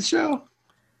in a care. kids show.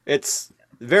 It's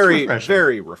very, refreshing.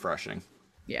 very refreshing.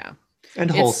 Yeah.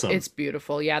 And wholesome. It's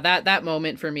beautiful. Yeah, that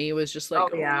moment for me was just like,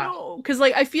 Oh, yeah. no. Because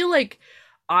like I feel like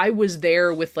I was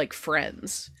there with like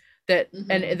friends that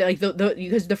and like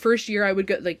because the first year I would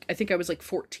go, like I think I was like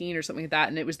 14 or something like that,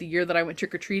 and it was the year that I went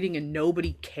trick-or-treating and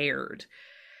nobody cared.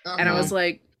 And I was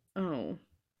like, oh,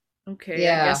 okay,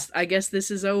 Yeah. I guess this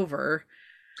is over.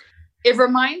 It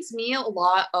reminds me a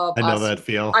lot of I know us. that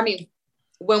feel. I mean,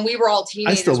 when we were all I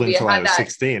teenagers, still went we until I had was that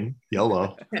 16.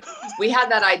 YOLO. we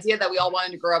had that idea that we all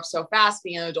wanted to grow up so fast.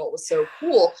 Being an adult was so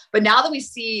cool. But now that we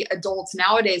see adults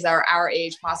nowadays that are our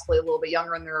age, possibly a little bit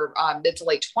younger in their mid to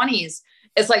late 20s,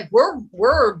 it's like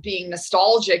we're being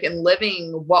nostalgic and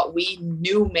living what we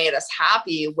knew made us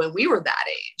happy when we were that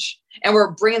age. And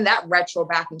we're bringing that retro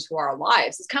back into our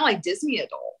lives. It's kind of like Disney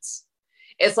adults.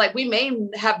 It's like we may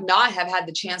have not have had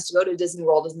the chance to go to Disney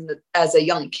World as a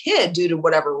young kid due to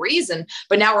whatever reason,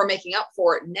 but now we're making up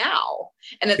for it now.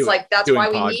 And it's like, that's doing why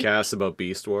we podcasts about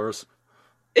Beast Wars.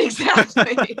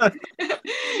 Exactly.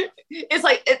 It's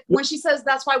like when she says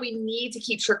that's why we need to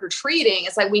keep trick-or-treating,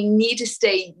 it's like we need to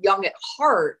stay young at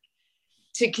heart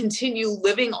to continue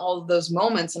living all of those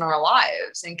moments in our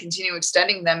lives and continue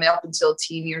extending them up until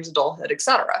teen years, adulthood,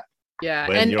 etc. Yeah,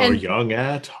 When you're young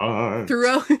at heart.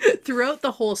 Throughout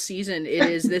the whole season, it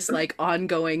is this like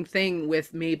ongoing thing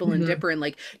with Mabel and Dipper, and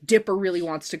like Dipper really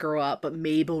wants to grow up, but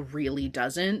Mabel really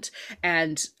doesn't.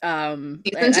 And Season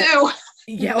 2.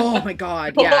 Yeah. Oh my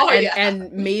God. Yeah. Oh, yeah.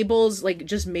 And Mabel's like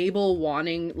just Mabel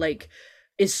wanting like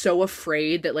is so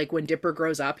afraid that like when Dipper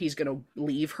grows up, he's gonna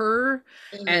leave her,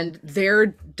 and their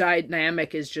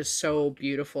dynamic is just so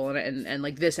beautiful, and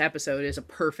like this episode is a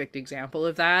perfect example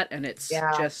of that, and it's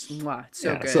just it's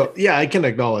so good. So yeah, I can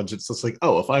acknowledge it's just like,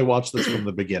 oh, if I watch this from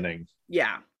the beginning,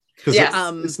 yeah, because Yes.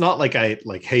 it's not like I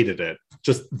like hated it,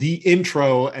 just the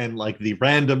intro and like the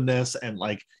randomness and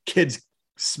like kids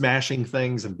smashing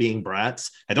things and being brats.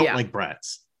 I don't like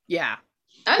brats. Yeah.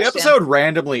 The episode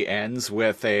randomly ends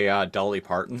with a Dolly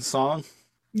Parton song.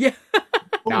 Yeah.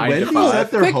 Wendy's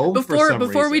at their home before for some we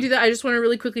reason. do that, I just want to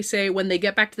really quickly say when they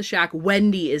get back to the shack,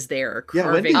 Wendy is there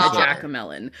carving Wendy's a there.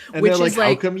 jack-o'-melon, And which they're is like,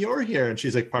 like, how come you're here? And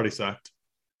she's like, party sucked.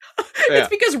 it's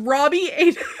because Robbie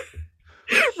ate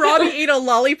a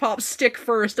lollipop stick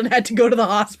first and had to go to the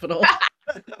hospital.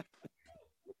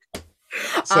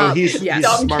 So he's a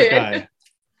smart guy.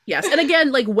 Yes. And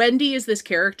again, like Wendy is this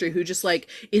character who just like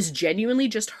is genuinely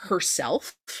just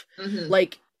herself.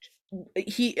 Like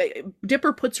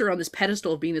Dipper puts her on this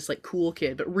pedestal of being this like cool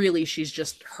kid, but really she's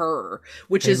just her,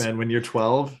 which is man, when you're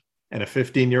 12 and a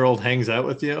 15-year-old hangs out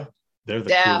with you, they're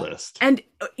the coolest. And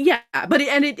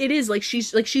it is like she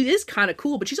is kind of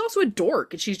cool, but she's also a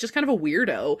dork and she's just kind of a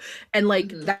weirdo, and like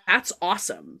that's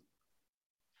awesome.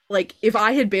 Like if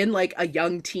I had been like a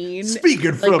young teen,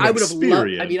 speaking like, from I would have loved.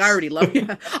 experience. I mean, I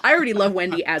already love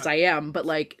Wendy as I am, but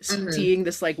like seeing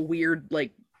this like weird,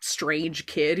 like strange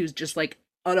kid who's just like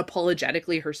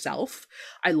unapologetically herself,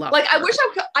 I love. Like her. I wish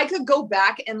I could go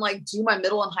back and like do my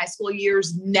middle and high school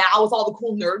years now with all the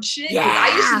cool nerd shit. Yeah.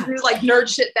 I used to do like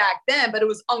nerd shit back then, but it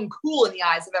was uncool in the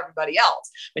eyes of everybody else.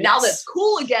 But now that it's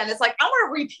cool again, it's like I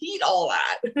want to repeat all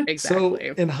that. Exactly.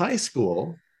 So in high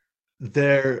school,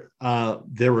 there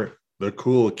were the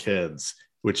cool kids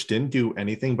which didn't do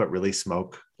anything but really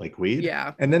smoke like weed.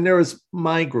 Yeah. And then there was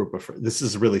my group of friends. This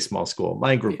is a really small school.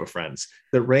 My group of friends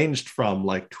that ranged from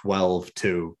like 12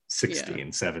 to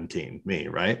 16, 17, me,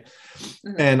 right?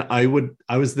 And I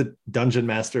was the dungeon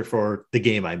master for the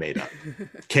game I made up.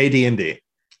 KD&D.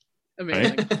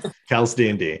 Amazing. Right? Cal's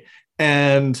D&D.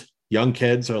 And young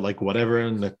kids are like whatever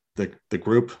in the the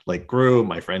group like grew.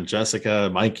 My friend Jessica,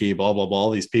 Mikey, blah blah blah,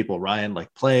 all these people, Ryan,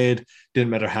 like played.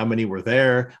 Didn't matter how many were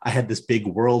there. I had this big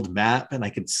world map, and I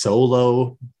could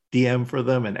solo DM for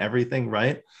them and everything,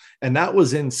 right? And that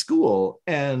was in school.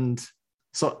 And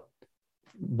so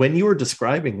when you were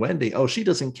describing Wendy, oh, she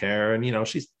doesn't care, and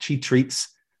she treats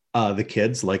the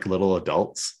kids like little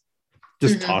adults,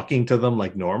 just talking to them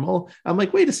like normal. I'm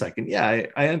like, wait a second, yeah,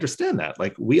 I understand that.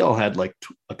 Like, we all had like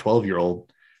a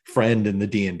 12-year-old friend in the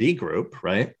D&D group,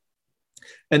 right?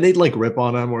 And they'd like rip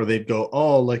on them, or they'd go,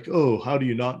 oh, how do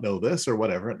you not know this or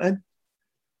whatever. And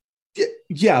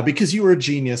yeah, because you were a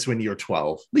genius when you were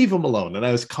 12. Leave them alone. And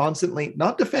I was constantly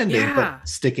not defending, but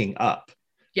sticking up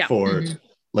for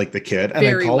like the kid. And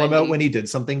I call him out when he did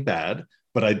something bad,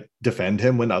 but I defend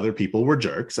him when other people were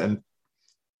jerks. And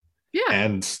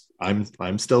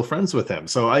I'm still friends with him.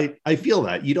 So I feel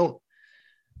that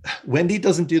Wendy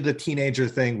doesn't do the teenager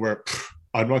thing where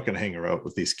I'm not going to hang out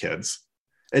with these kids.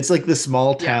 It's like the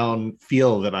small town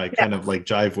feel that I kind of like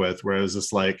jive with, where it's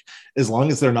just like, as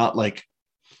long as they're not like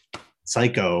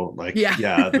psycho, like the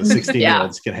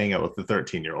 16-year-olds can hang out with the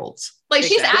 13-year-olds. Like,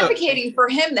 she's advocating for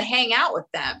him to hang out with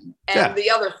them and the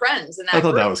other friends. And I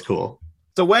thought that was cool.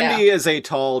 So Wendy is a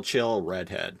tall, chill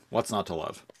redhead. What's not to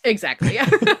love? Exactly. Yeah.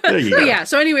 Yeah.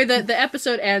 So anyway, the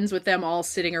episode ends with them all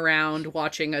sitting around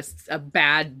watching a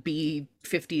bad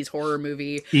B-50s horror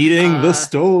movie, eating the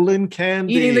stolen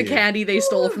candy. Eating the candy they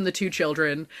stole from the two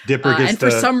children. Dipper gets and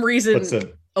for some reason puts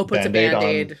a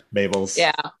Band-Aid on Mabel's.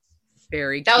 Yeah.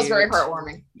 Very cute. That was very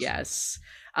heartwarming. Yes.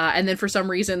 And then for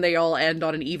some reason they all end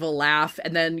on an evil laugh.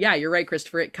 And then, you're right,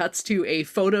 Christopher. It cuts to a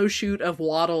photo shoot of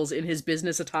Waddles in his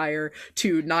business attire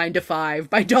to 9 to 5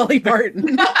 by Dolly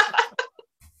Parton.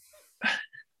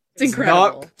 It's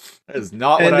incredible. That is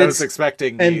not what I was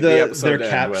expecting. And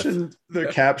they're captioned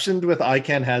with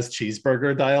 "ICANN has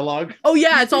cheeseburger" dialogue. Oh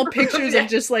yeah, it's all pictures of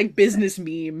just like business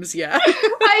memes. Yeah.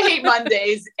 I hate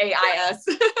Mondays. AIS.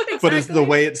 Exactly. But it's the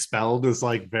way it's spelled is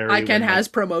like very. ICANN has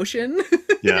promotion.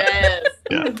 Yeah.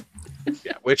 Yes.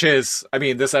 Yeah, which is, I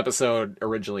mean, this episode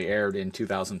originally aired in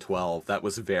 2012. That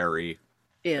was very.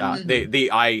 The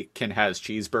ICANN has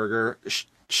cheeseburger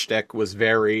shtick was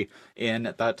very in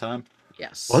at that time.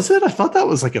 Yes. Was it? I thought that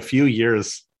was like a few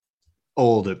years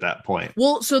old at that point.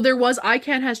 Well, so there was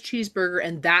ICANN has cheeseburger,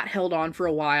 and that held on for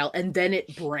a while, and then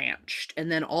it branched,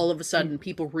 and then all of a sudden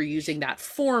people were using that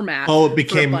format. Oh, it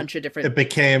became for a bunch of different. It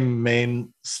became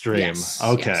mainstream. Yes,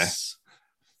 okay. Yes.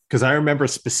 Because I remember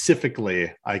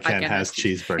specifically ICANN has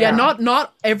cheeseburger. Yeah,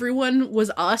 not everyone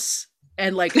was us.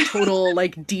 And like total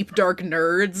like deep dark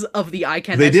nerds of the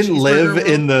ICANN. They didn't live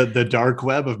in the dark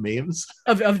web of memes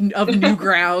of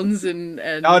Newgrounds and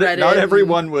not Reddit. Not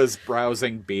everyone was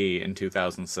browsing B in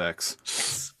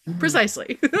 2006.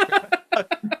 Precisely.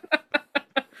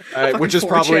 Which is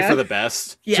probably for the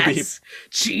best. Yes. To be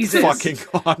Jesus. Fucking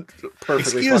on.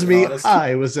 Perfectly. Excuse me. Honest.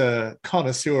 I was a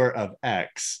connoisseur of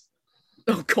X.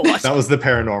 Oh gosh. That was the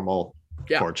paranormal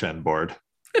 4chan board.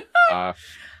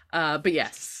 But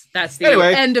yes. That's the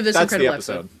end of this incredible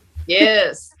episode.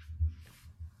 Yes.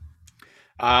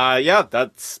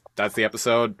 That's the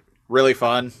episode. Really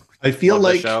fun. I feel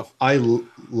like I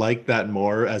like that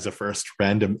more as a first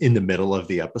random in the middle of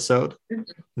the episode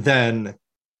than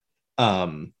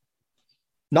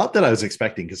not that I was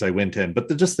expecting, because I went in,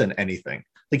 but just than anything.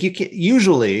 Like,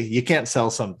 you can't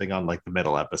sell something on like the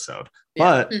middle episode,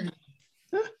 but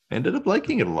ended up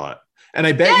liking it a lot. And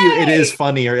I bet you it is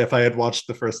funnier if I had watched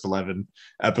the first 11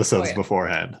 episodes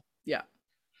beforehand. Yeah.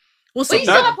 Well, so you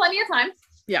still have plenty of time.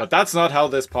 Yeah. But that's not how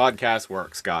this podcast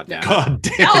works, God damn it. God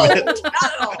damn it. Not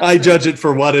at all. I judge it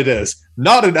for what it is.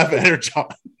 Not enough energy.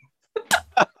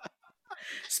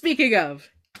 Speaking of.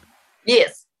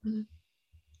 Yes.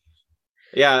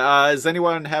 Yeah, does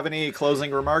anyone have any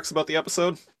closing remarks about the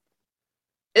episode?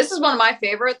 This is one of my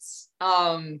favorites.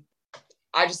 I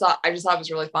just thought it was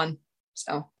really fun.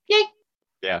 So, yay.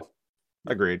 Yeah,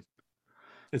 agreed.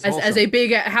 As a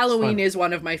big Halloween is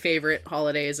one of my favorite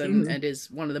holidays and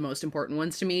is one of the most important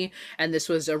ones to me. And this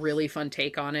was a really fun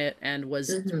take on it and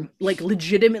was like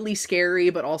legitimately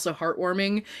scary, but also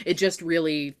heartwarming. It just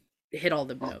really hit all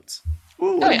the notes.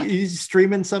 Ooh, you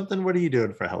streaming something? What are you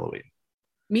doing for Halloween?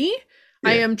 Me? Yeah.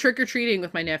 I am trick-or-treating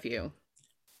with my nephew.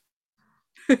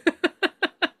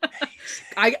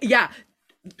 I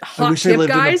wish I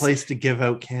lived in a place to give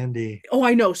out candy. Oh,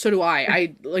 I know. So do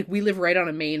I. We live right on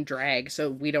a main drag, so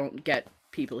we don't get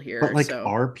people here. But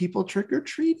are people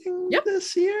trick-or-treating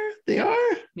this year? They are?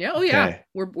 Yeah. Oh yeah. Okay.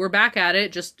 We're back at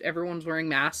it. Just everyone's wearing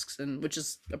masks, and which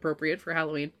is appropriate for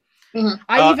Halloween.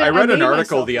 I read an made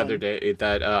article myself the other one. day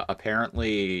that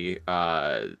apparently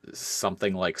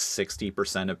something like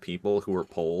 60% of people who were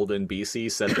polled in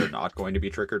BC said they're not going to be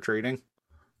trick-or-treating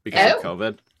because of Oh.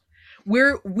 COVID.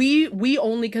 We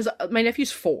only, because my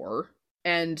nephew's 4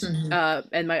 and Mhm.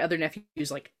 and my other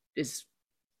nephew's like is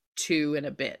 2 and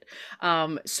a bit.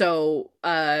 So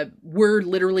we're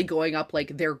literally going up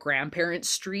like their grandparents'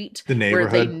 street The where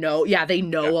they neighborhood. know, they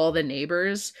know all the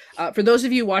neighbors. For those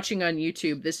of you watching on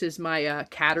YouTube, this is my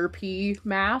Caterpie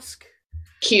mask.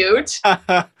 Cute.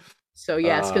 So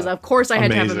yes, because of course I had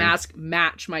to have a Amazing. mask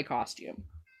match my costume.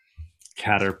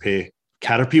 Caterpie.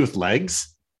 Caterpie with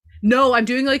legs? No, I'm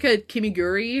doing like a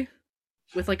Kimiguri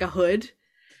with like a hood.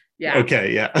 Yeah.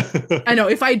 Okay, yeah. I know.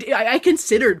 If I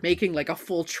considered making like a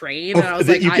full train, and I was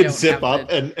that like, you I can don't zip have up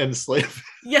the... and slave.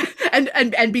 Yeah,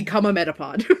 and become a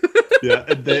metapod. Yeah,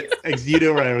 and you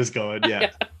know where I was going.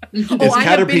 Yeah. Oh, It's I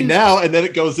have Caterpie been... now, and then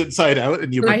it goes inside out,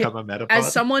 and you I- become a metapod.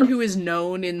 As someone who is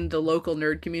known in the local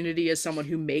nerd community as someone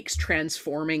who makes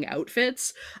transforming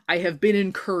outfits, I have been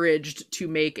encouraged to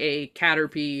make a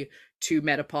Caterpie to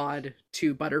Metapod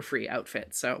to Butterfree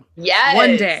outfit. So Yes.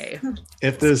 one day,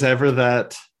 If there's ever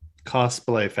that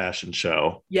cosplay fashion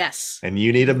show, yes. and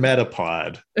you need a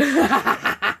metapod,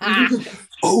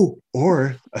 oh,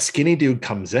 or a skinny dude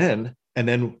comes in, and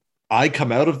then I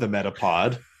come out of the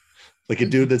metapod, like a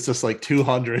dude that's just like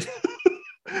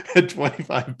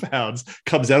 225 pounds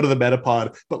comes out of the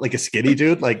metapod, but like a skinny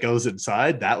dude like goes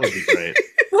inside. That would be great.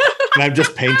 And I'm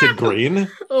just painted green.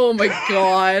 Oh my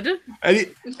god.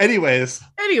 Anyways,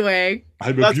 Anyway,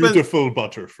 I'm a That's been- beautiful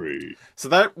Butterfree. So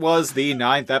that was the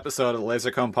 9th episode of the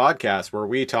LaserComb podcast, where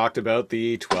we talked about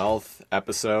the 12th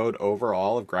episode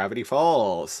overall of Gravity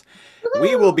Falls.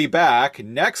 We will be back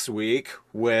next week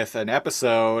with an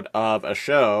episode of a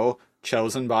show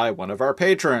chosen by one of our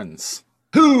patrons.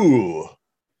 Who?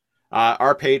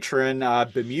 Our patron,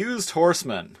 Bemused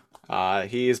Horseman.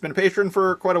 He's been a patron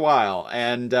for quite a while,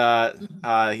 and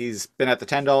he's been at the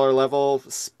 $10 level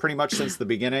pretty much since the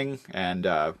beginning, and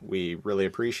we really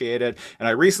appreciate it. And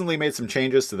I recently made some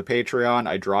changes to the Patreon.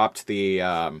 I dropped the...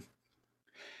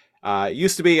 it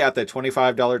used to be at the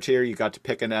 $25 tier, you got to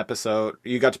pick an episode,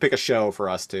 you got to pick a show for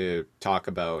us to talk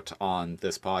about on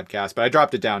this podcast, but I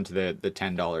dropped it down to the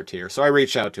 $10 tier. So I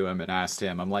reached out to him and asked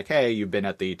him, I'm like, hey, you've been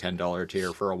at the $10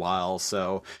 tier for a while,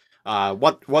 so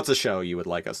what's a show you would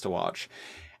like us to watch?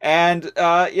 And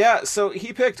yeah, so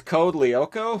he picked Code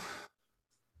Lyoko,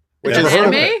 which Never is heard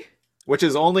of anime? it. which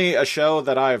is only a show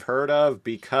that I've heard of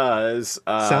because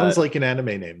Sounds like an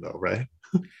anime name though, right?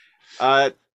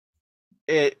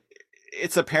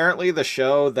 It's apparently the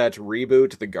show that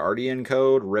Reboot the Guardian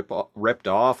Code ripped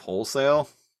off wholesale,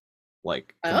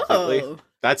 like completely. Oh.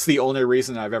 That's the only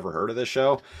reason I've ever heard of this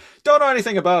show. Don't know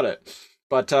anything about it,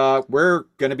 but we're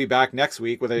gonna be back next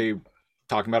week with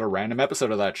talking about a random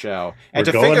episode of that show, and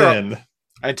We're going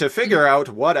to figure out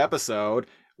what episode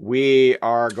we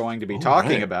are going to be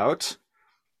talking about.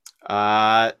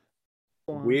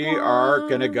 We are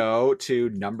gonna go to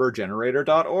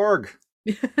numbergenerator.org.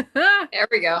 There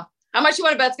we go. How much you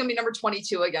want to bet it's going to be number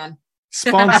 22 again?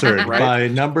 Sponsored Right. by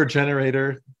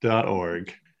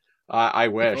numbergenerator.org. I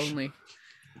If wish. only.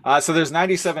 So there's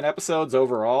 97 episodes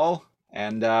overall,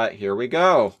 and here we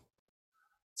go.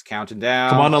 It's counting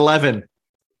down. Come on, 11.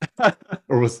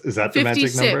 Or is that the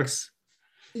magic number? 56.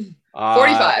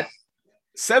 45.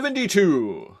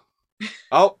 72.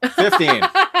 Oh, 15.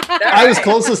 I was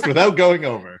closest without going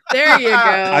over. There you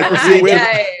I go. proceed with-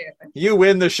 Yay. You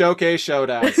win the showcase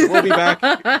showdown. So we'll be back.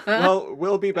 Well,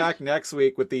 we'll be back next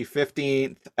week with the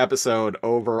 15th episode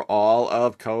overall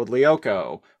of Code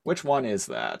Lyoko. Which one is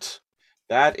that?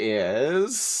 That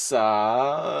is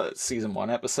season 1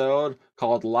 episode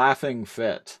called Laughing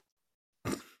Fit.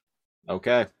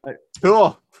 Okay.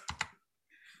 Cool.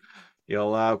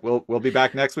 We'll be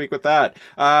back next week with that.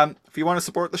 If you want to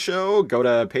support the show, go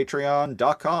to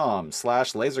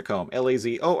patreon.com/lazorcomb,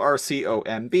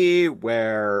 LAZORCOMB,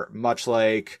 where much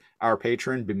like our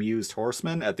patron Bemused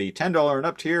Horseman at the $10 and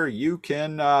up tier, you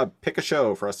can pick a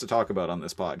show for us to talk about on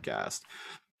this podcast.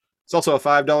 It's also a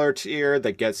 $5 tier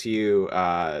that gets you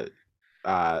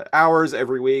hours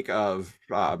every week of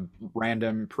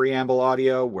random preamble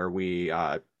audio where we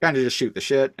kind of just shoot the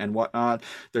shit and whatnot.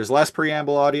 There's less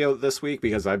preamble audio this week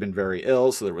because I've been very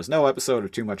ill, so there was no episode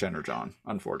of Too Much Energon,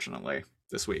 unfortunately,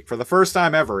 this week. For the first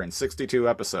time ever in 62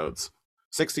 episodes.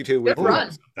 62 weekly run.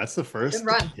 episodes. That's the first. Good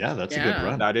run. Yeah, that's a Yeah. good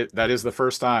run. That is the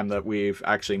first time that we've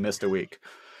actually missed a week.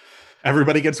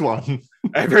 Everybody gets one.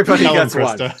 Everybody Tell 'em, gets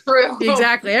one. Krista. True.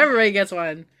 Exactly. Everybody gets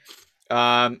one.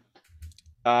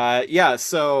 Yeah,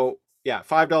 so yeah,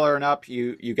 $5 and up,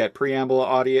 you get preamble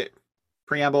audio.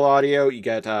 preamble audio. You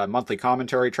get a monthly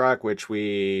commentary track, which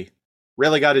we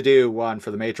really got to do one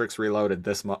for the Matrix Reloaded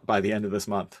this month by the end of this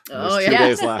month. Oh, There's 2 yeah.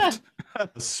 days left. A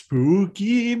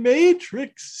spooky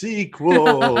Matrix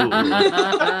sequel.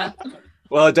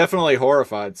 Well, it definitely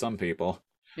horrified some people.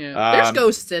 Yeah. There's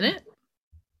ghosts in it.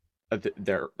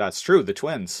 That's true. The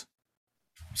twins.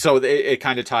 So it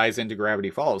kind of ties into Gravity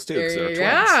Falls too, because they're twins.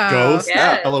 Yeah. Ghost,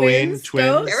 Yeah. Halloween, Twins, twins.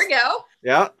 ghosts. There we go.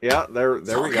 Yeah, there we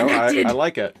all go. connected. I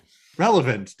like it.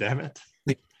 Relevant, damn it.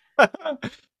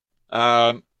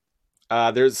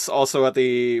 There's also at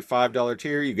the $5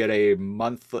 tier, you get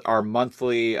our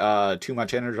monthly Too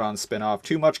Much Energon spinoff,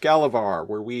 Too Much Galavar,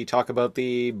 where we talk about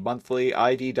the monthly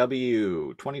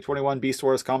IDW 2021 Beast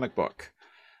Wars comic book.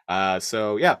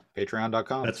 So yeah,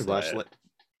 patreon.com That's slash right.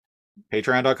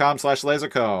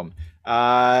 patreon.com/lasercomb.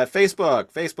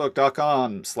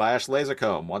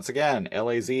 Facebook.com/lasercomb. Once again,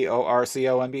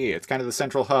 LAZORCOMB. It's kind of the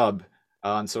central hub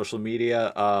on social media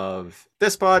of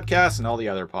this podcast and all the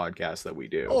other podcasts that we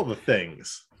do. All the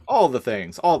things. All the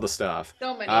things, all the stuff.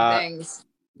 So many things.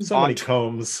 So On many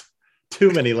combs. Too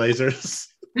many lasers.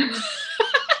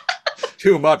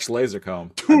 Too much laser comb.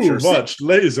 Too much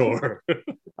laser.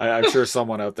 I'm sure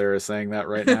someone out there is saying that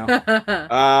right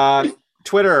now.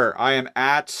 Twitter, I am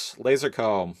at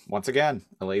Lasercomb. Once again,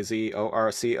 LAZORCOMB.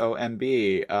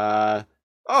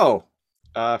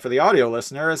 For the audio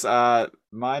listeners,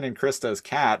 mine and Krista's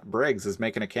cat, Briggs, is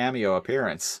making a cameo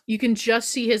appearance. You can just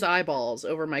see his eyeballs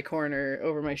over my shoulder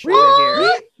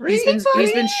here.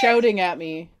 He's been shouting at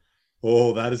me.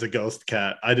 Oh, that is a ghost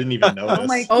cat. I didn't even notice. Oh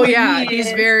my Oh yeah,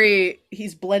 Goodness.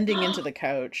 he's blending into the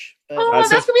couch. But, Oh, that's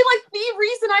gonna be like the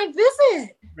reason I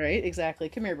visit. right, exactly.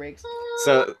 Come here, Briggs.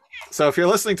 So if you're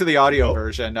listening to the audio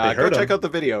version, they go heard check him. out the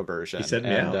video version. He said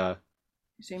and meow.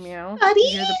 You see meow? Buddy. You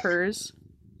hear the purrs?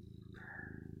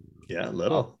 Yeah, a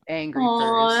little. Angry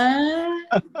purrs.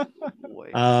 Aww.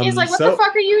 Boy. He's like, what the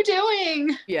fuck are you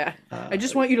doing? Yeah. I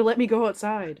just want you to let me go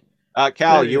outside.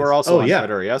 Cal, There he you is. are also Oh, on yeah.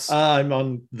 Twitter, yes? I'm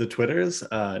on the Twitters,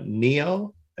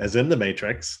 Neo, as in the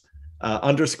Matrix,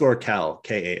 _ Cal,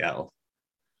 KAL.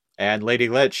 And Lady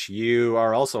Glitch, you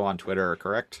are also on Twitter,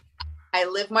 correct? I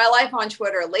live my life on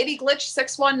Twitter. Lady Glitch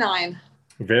 619.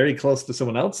 Very close to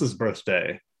someone else's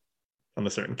birthday on a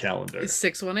certain calendar. It's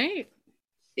 618.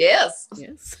 Yes.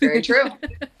 Yes. Very true.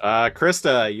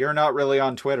 Krista, you're not really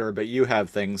on Twitter, but you have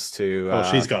things to... Oh,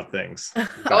 she's got things. Oh,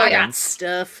 I yeah. got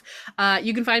stuff.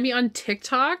 You can find me on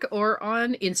TikTok or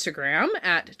on Instagram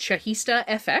at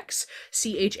ChahistaFX,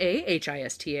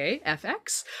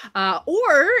 ChahistaFX.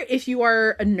 Or if you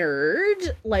are a nerd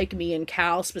like me and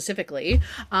Cal specifically,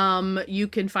 you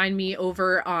can find me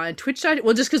over on Twitch.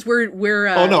 Well, just because we're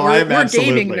Oh, no, I am we're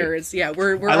gaming absolutely. nerds. Yeah,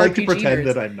 we're I like to RPG pretend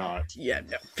nerds. that I'm not. Yeah,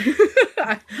 no.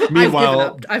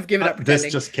 Meanwhile, I've given up this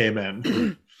pretending. just came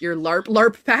in. Your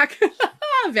LARP pack.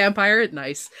 Vampire,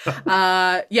 nice.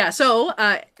 So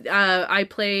I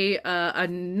play a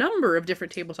number of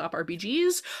different tabletop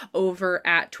RPGs over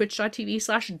at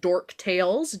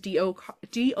twitch.tv/dorktales,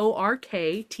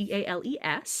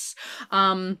 DORKTALES.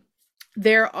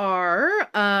 There are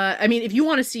if you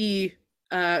want to see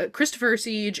Christopher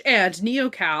Siege and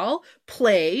NeoCal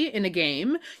play in a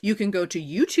game, you can go to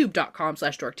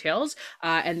youtube.com/dorktales,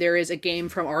 and there is a game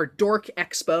from our Dork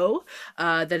Expo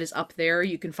that is up there.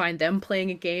 You can find them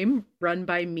playing a game run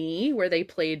by me where they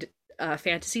played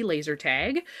fantasy laser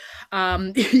tag.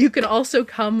 You can also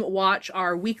come watch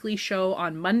our weekly show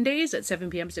on Mondays at 7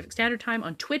 p.m. Pacific Standard Time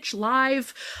on Twitch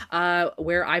Live,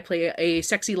 where I play a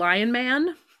sexy lion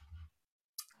man.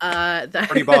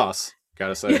 Pretty boss,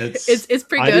 gotta say. It's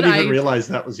pretty I good. didn't even realize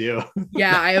that was you.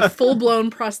 Yeah, I have full-blown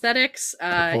prosthetics. You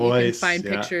can Voice, find yeah.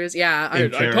 pictures. Yeah,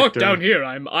 In I talk character. down here.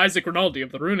 I'm Isaac Rinaldi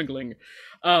of the Runingling.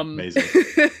 Amazing.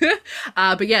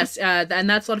 But yes, and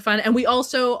that's a lot of fun. And we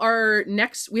also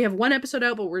we have one episode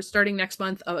out, but we're starting next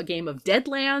month of a game of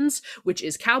Deadlands, which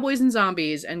is cowboys and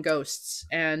zombies and ghosts.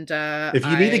 And If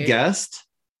you need a guest,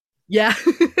 yeah,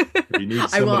 you need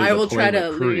I will play try to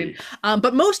McCree. lead.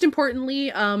 But most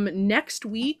importantly, next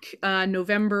week,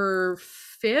 November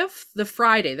 5th, the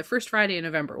first Friday in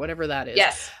November, whatever that is.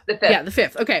 Yes, the 5th. Yeah, the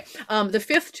 5th. Okay. The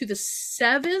 5th to the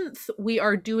 7th, we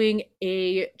are doing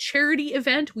a charity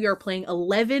event. We are playing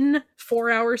 11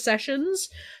 4-hour sessions.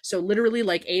 So literally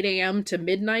like 8 a.m. to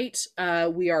midnight.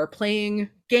 We are playing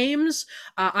games.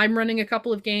 I'm running a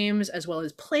couple of games as well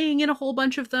as playing in a whole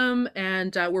bunch of them.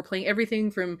 And we're playing everything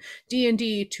from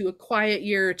D&D to A Quiet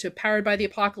Year to Powered by the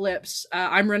Apocalypse.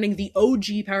 I'm running the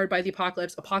OG Powered by the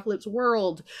Apocalypse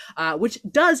World, which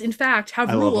does in fact have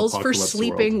I love rules for Apocalypse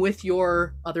sleeping World. with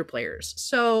your other players.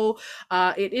 So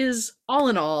it is all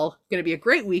in all going to be a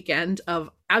great weekend of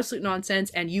absolute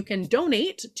nonsense. And you can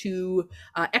donate to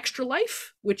Extra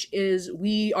Life, which is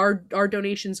our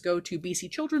donations go to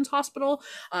BC Children's Hospital.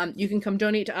 You can come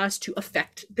donate to us to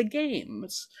affect the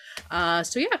games.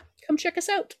 So yeah, come check us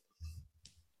out.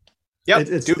 Yeah,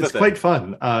 it's quite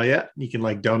fun. Yeah, you can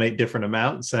like donate different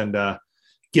amounts and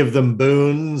give them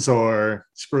boons or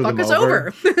screw Fuck them us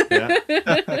over.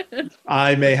 Yeah.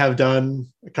 I may have done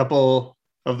a couple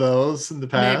of those in the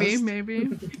past. Maybe.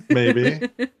 Anyway,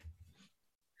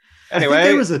 I think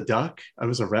there was a duck. I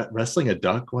was wrestling a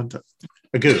duck one time.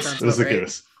 A goose. It was a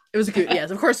goose. It was a goose.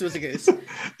 Yes, of course it was a goose.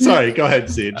 Sorry, go ahead,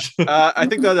 Siege. I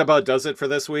think that about does it for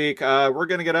this week. We're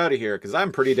going to get out of here because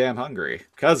I'm pretty damn hungry.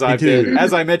 Because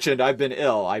as I mentioned, I've been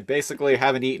ill. I basically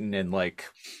haven't eaten in like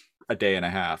a day and a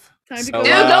half. Time to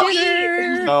go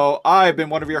eat. So I've been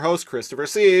one of your hosts, Christopher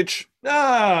Siege.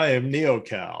 I am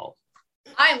NeoCal.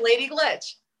 I'm Lady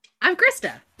Glitch. I'm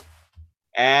Krista.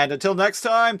 And until next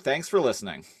time, thanks for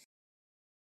listening.